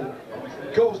the wall.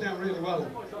 It goes down really well.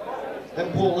 Then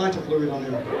pour lighter fluid on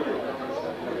him.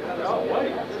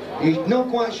 You're not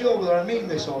quite sure whether I mean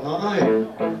this or not, are you?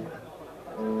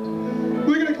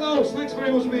 We're going to close. Thanks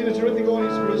very much for being a terrific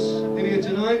audience for us in here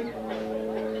tonight.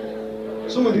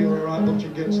 Some of you are a right bunch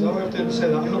of gits though, I have to say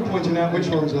that. I'm not pointing out which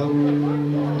ones though.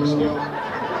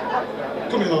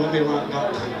 Coming on at me like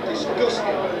that.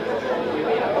 Disgusting.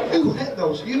 Who ate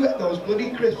those? You ate those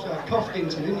bloody crisps I coughed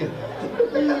into, didn't you?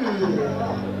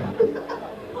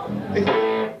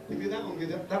 If you're that hungry,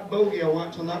 that bogey I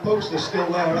wiped on that poster's still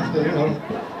there after, you know.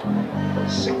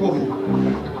 Sick woman.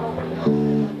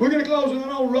 We're going to close with an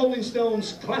old Rolling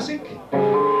Stones classic.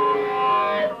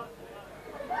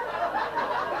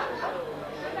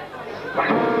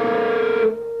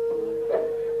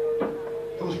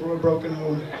 Comes from a broken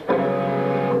home. I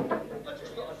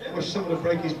wish someone would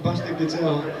break his bastard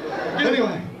guitar.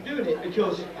 Anyway. Doing it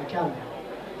because I can.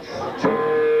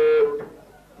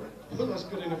 Well, that's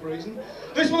good enough reason.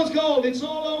 This one's called It's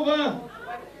All Over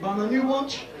by my new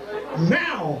watch,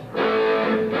 Now!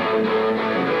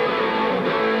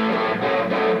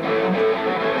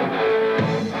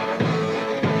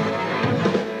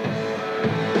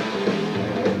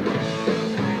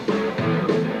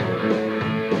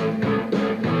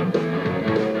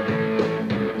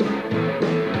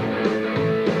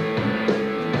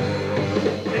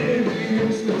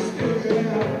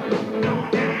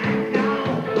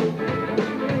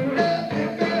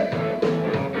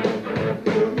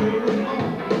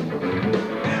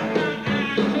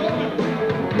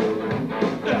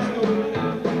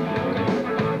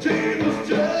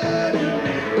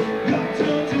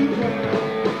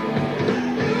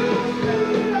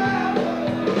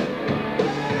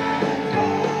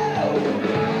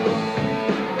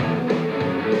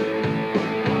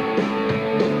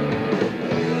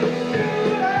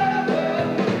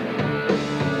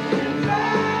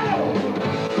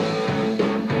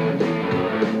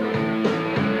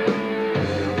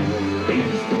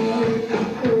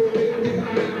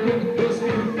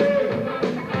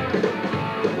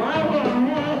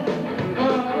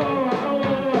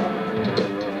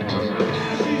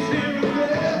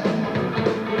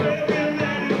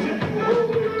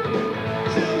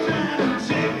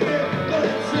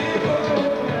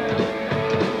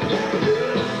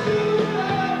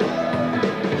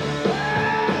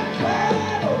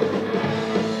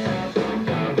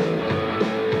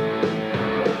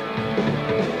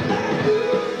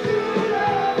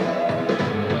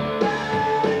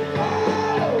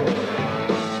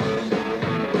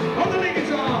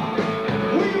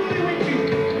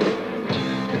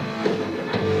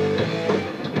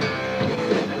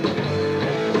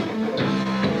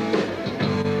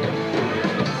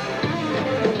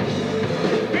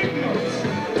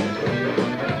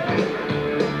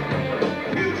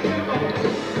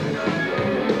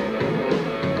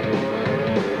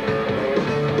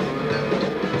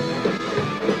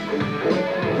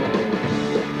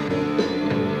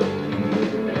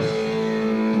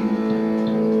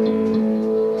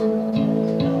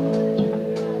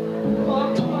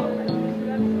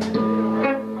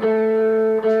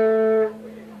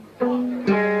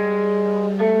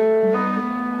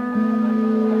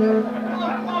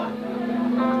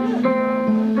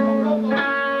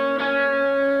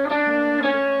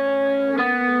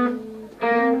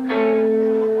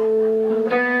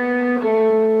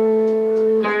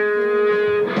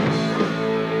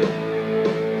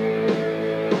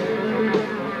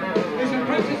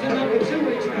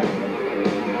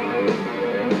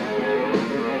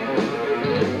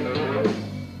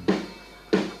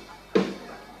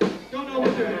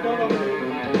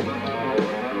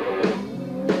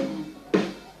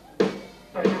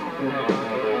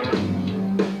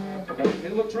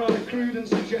 It looked rather crude and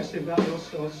suggestive, that does,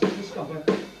 so let's just stop it.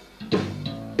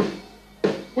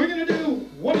 We're going to do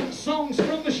one of the songs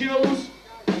from the shows.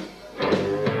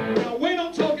 Now, we're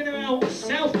not talking about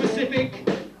South Pacific,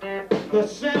 The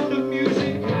Sound of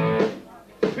Music,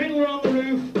 Fiddler on the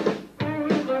Roof.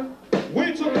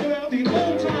 We're talking about the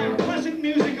all-time classic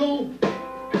musical,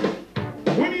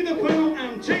 Winnie the Pooh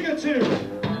and Tigger 2.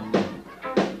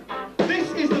 This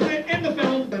is the bit in the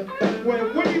film where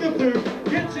Winnie the Pooh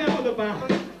gets out of the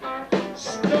bath,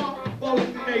 stark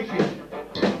bollock naked.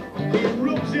 He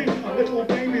rubs in a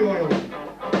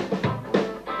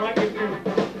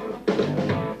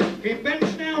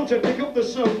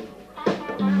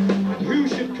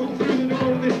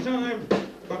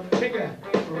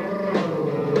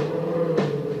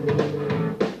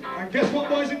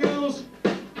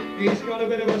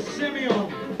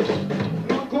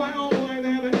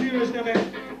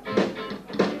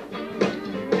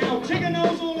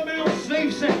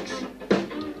free sex.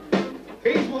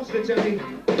 He's watched the telly,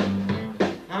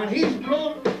 and he's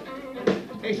brought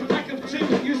a pack of 2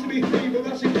 that used to be 3, but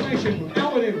that's inflation.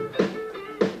 Out with him.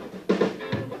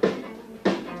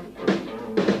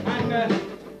 And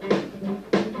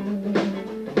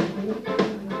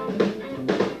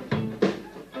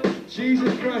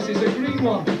Jesus Christ, it's a green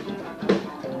one.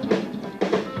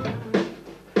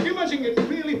 Can you imagine getting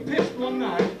really pissed one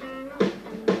night,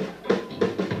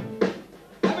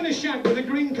 having a shag with a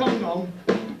green condom,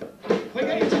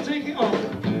 forgetting to take it off,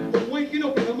 but waking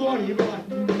up in the morning, you'd be like,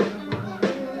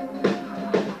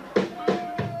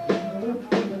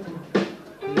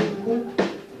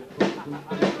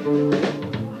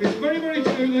 it's very, very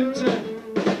true that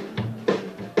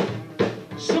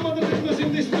some of the members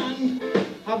in this band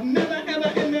have never ever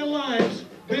in their lives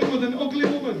been with an ugly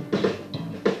woman.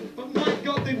 But my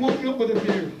God, they've woken up with a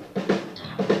few.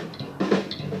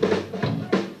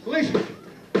 Listen,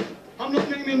 I'm not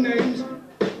naming names.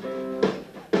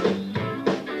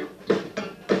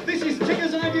 This is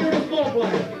Tigger's idea of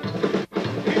foreplay.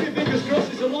 Keep your fingers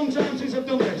crossed, it's a long time since I've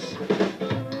done this.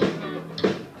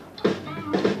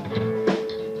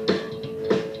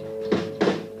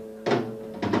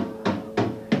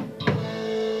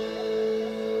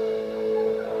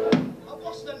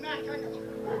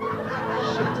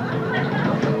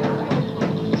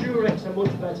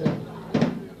 Much better.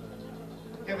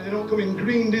 Yeah, but they don't come in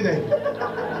green, do they? Get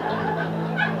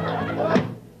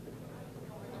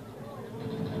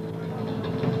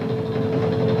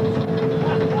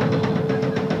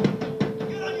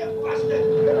on, you bastard!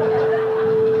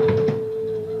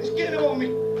 It's getting over me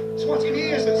twatting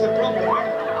ears that's the problem.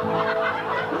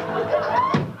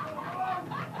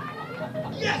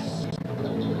 Yes!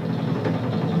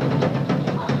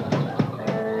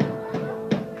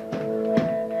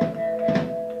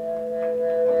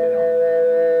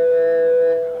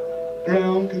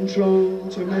 Ground control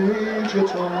to Major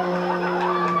Tom.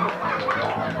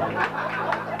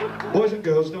 Boys and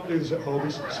girls, don't do this at home.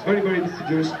 It's very, very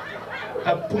dangerous.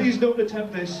 Please don't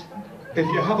attempt this if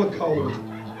you have a cold.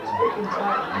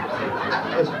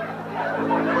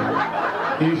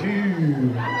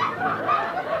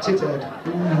 Tithead.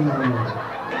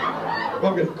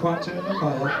 Won't get quite turn the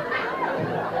fire.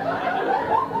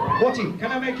 Watty,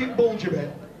 can I make it bulge a bit?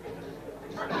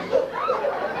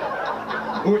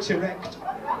 Oh, it's erect.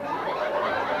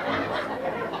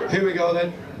 Here we go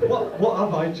then. What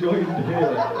have I joined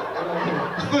here?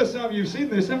 It's the first time you've seen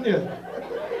this, haven't you?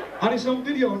 And it's on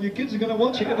video and your kids are going to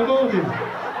watch it in the morning.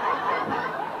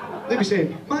 They'll be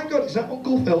saying, my God, is that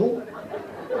Uncle Phil?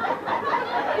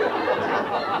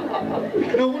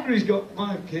 No wonder he's got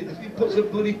my kid. He puts a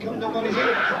bloody condom on his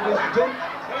head. That's what he's done.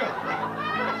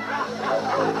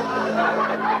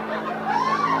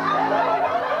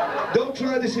 Don't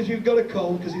try this if you've got a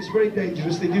cold, because it's very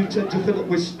dangerous. They do tend to fill up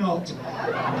with snot.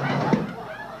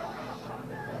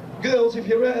 Girls, if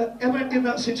you're ever in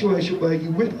that situation where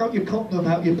you whip out your condom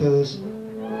out your purse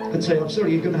and say, I'm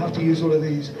sorry, you're going to have to use one of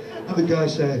these, and the guy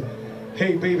say,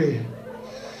 hey baby,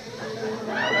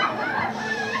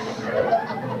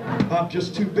 I'm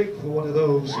just too big for one of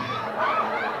those.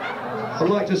 I'd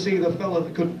like to see the fella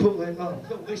that could pull it up.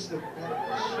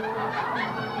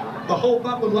 The whole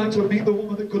band would like to meet the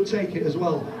woman that could take it as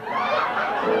well.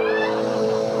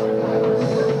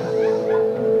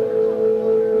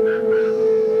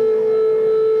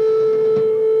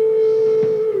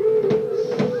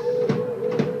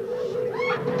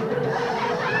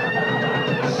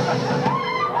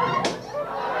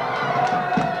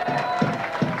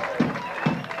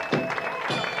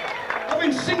 I've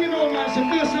been singing all night, it's the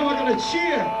first time I got a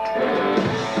cheer.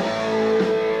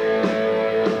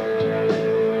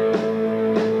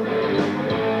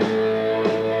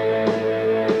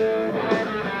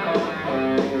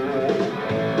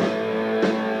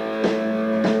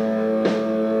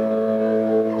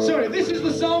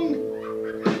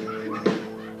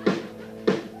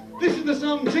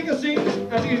 Tigger sings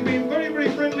as he's been very, very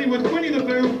friendly with Winnie the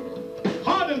Pooh.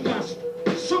 Hard and fast,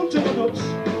 sung to the nuts,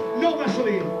 no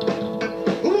Vaseline.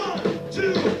 1,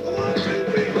 2, 1, 2,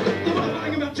 3. The wonderful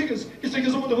thing about Tiggers is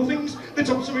Tiggers are wonderful things. Their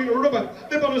tops are made of rubber,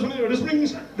 their bottoms are made of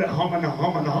springs. They're hum and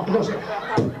hum and hum.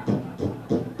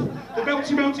 The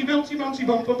bouncy, bouncy, bouncy, bouncy,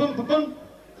 bump, bump, bump, bump.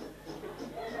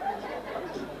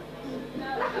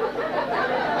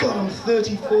 God, I'm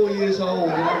 34 years old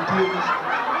and I'm doing this.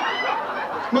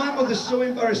 My mother's so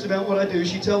embarrassed about what I do,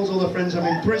 she tells all her friends I'm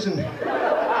in prison.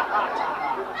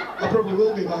 I probably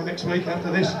will be by next week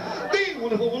after this. The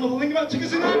wonderful, wonderful thing about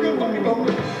Tiggers in our gun bomb.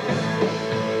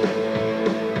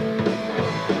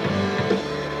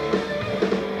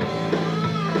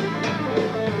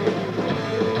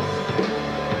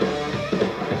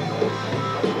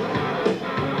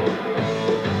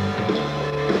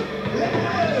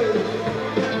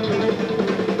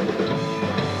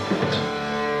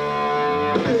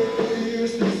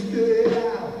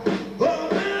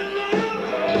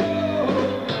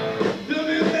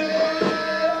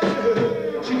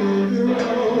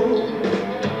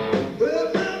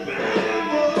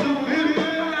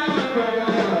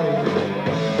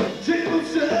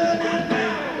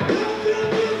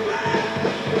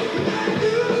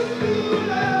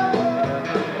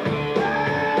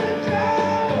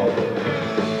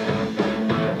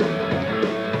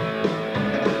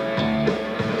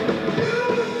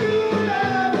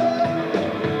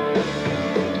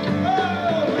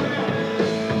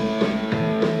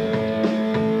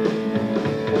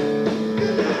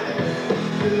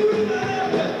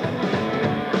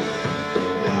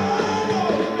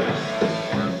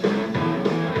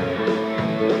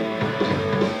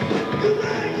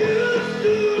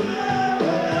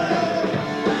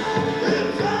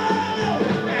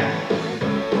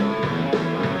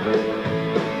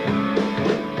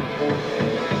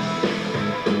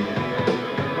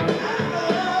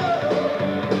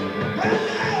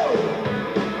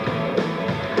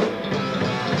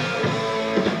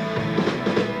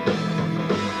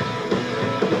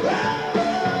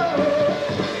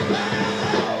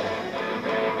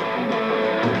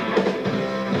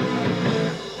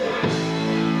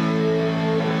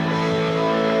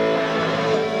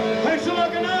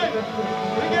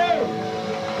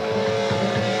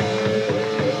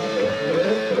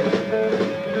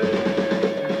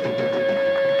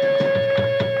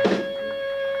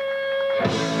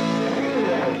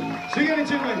 See you in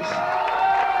 2 minutes.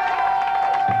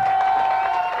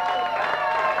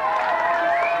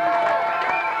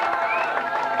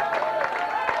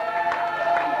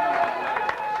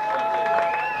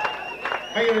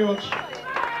 Thank you very much.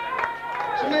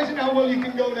 It's amazing how well you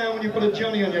can go now when you put a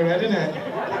Johnny on your head, isn't it?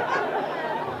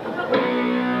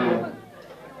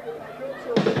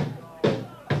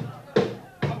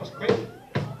 That was quick.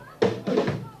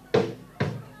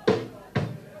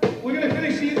 We're going to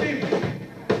finish the evening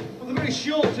with a very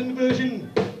shortened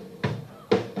version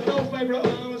of an old favourite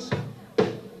of ours,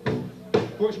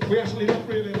 which we actually don't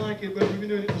really like it, but we've been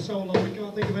doing it for so long we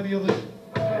can't think of any others.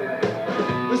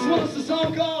 This one's the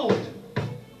song called...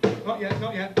 Not yet,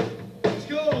 not yet. It's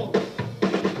called...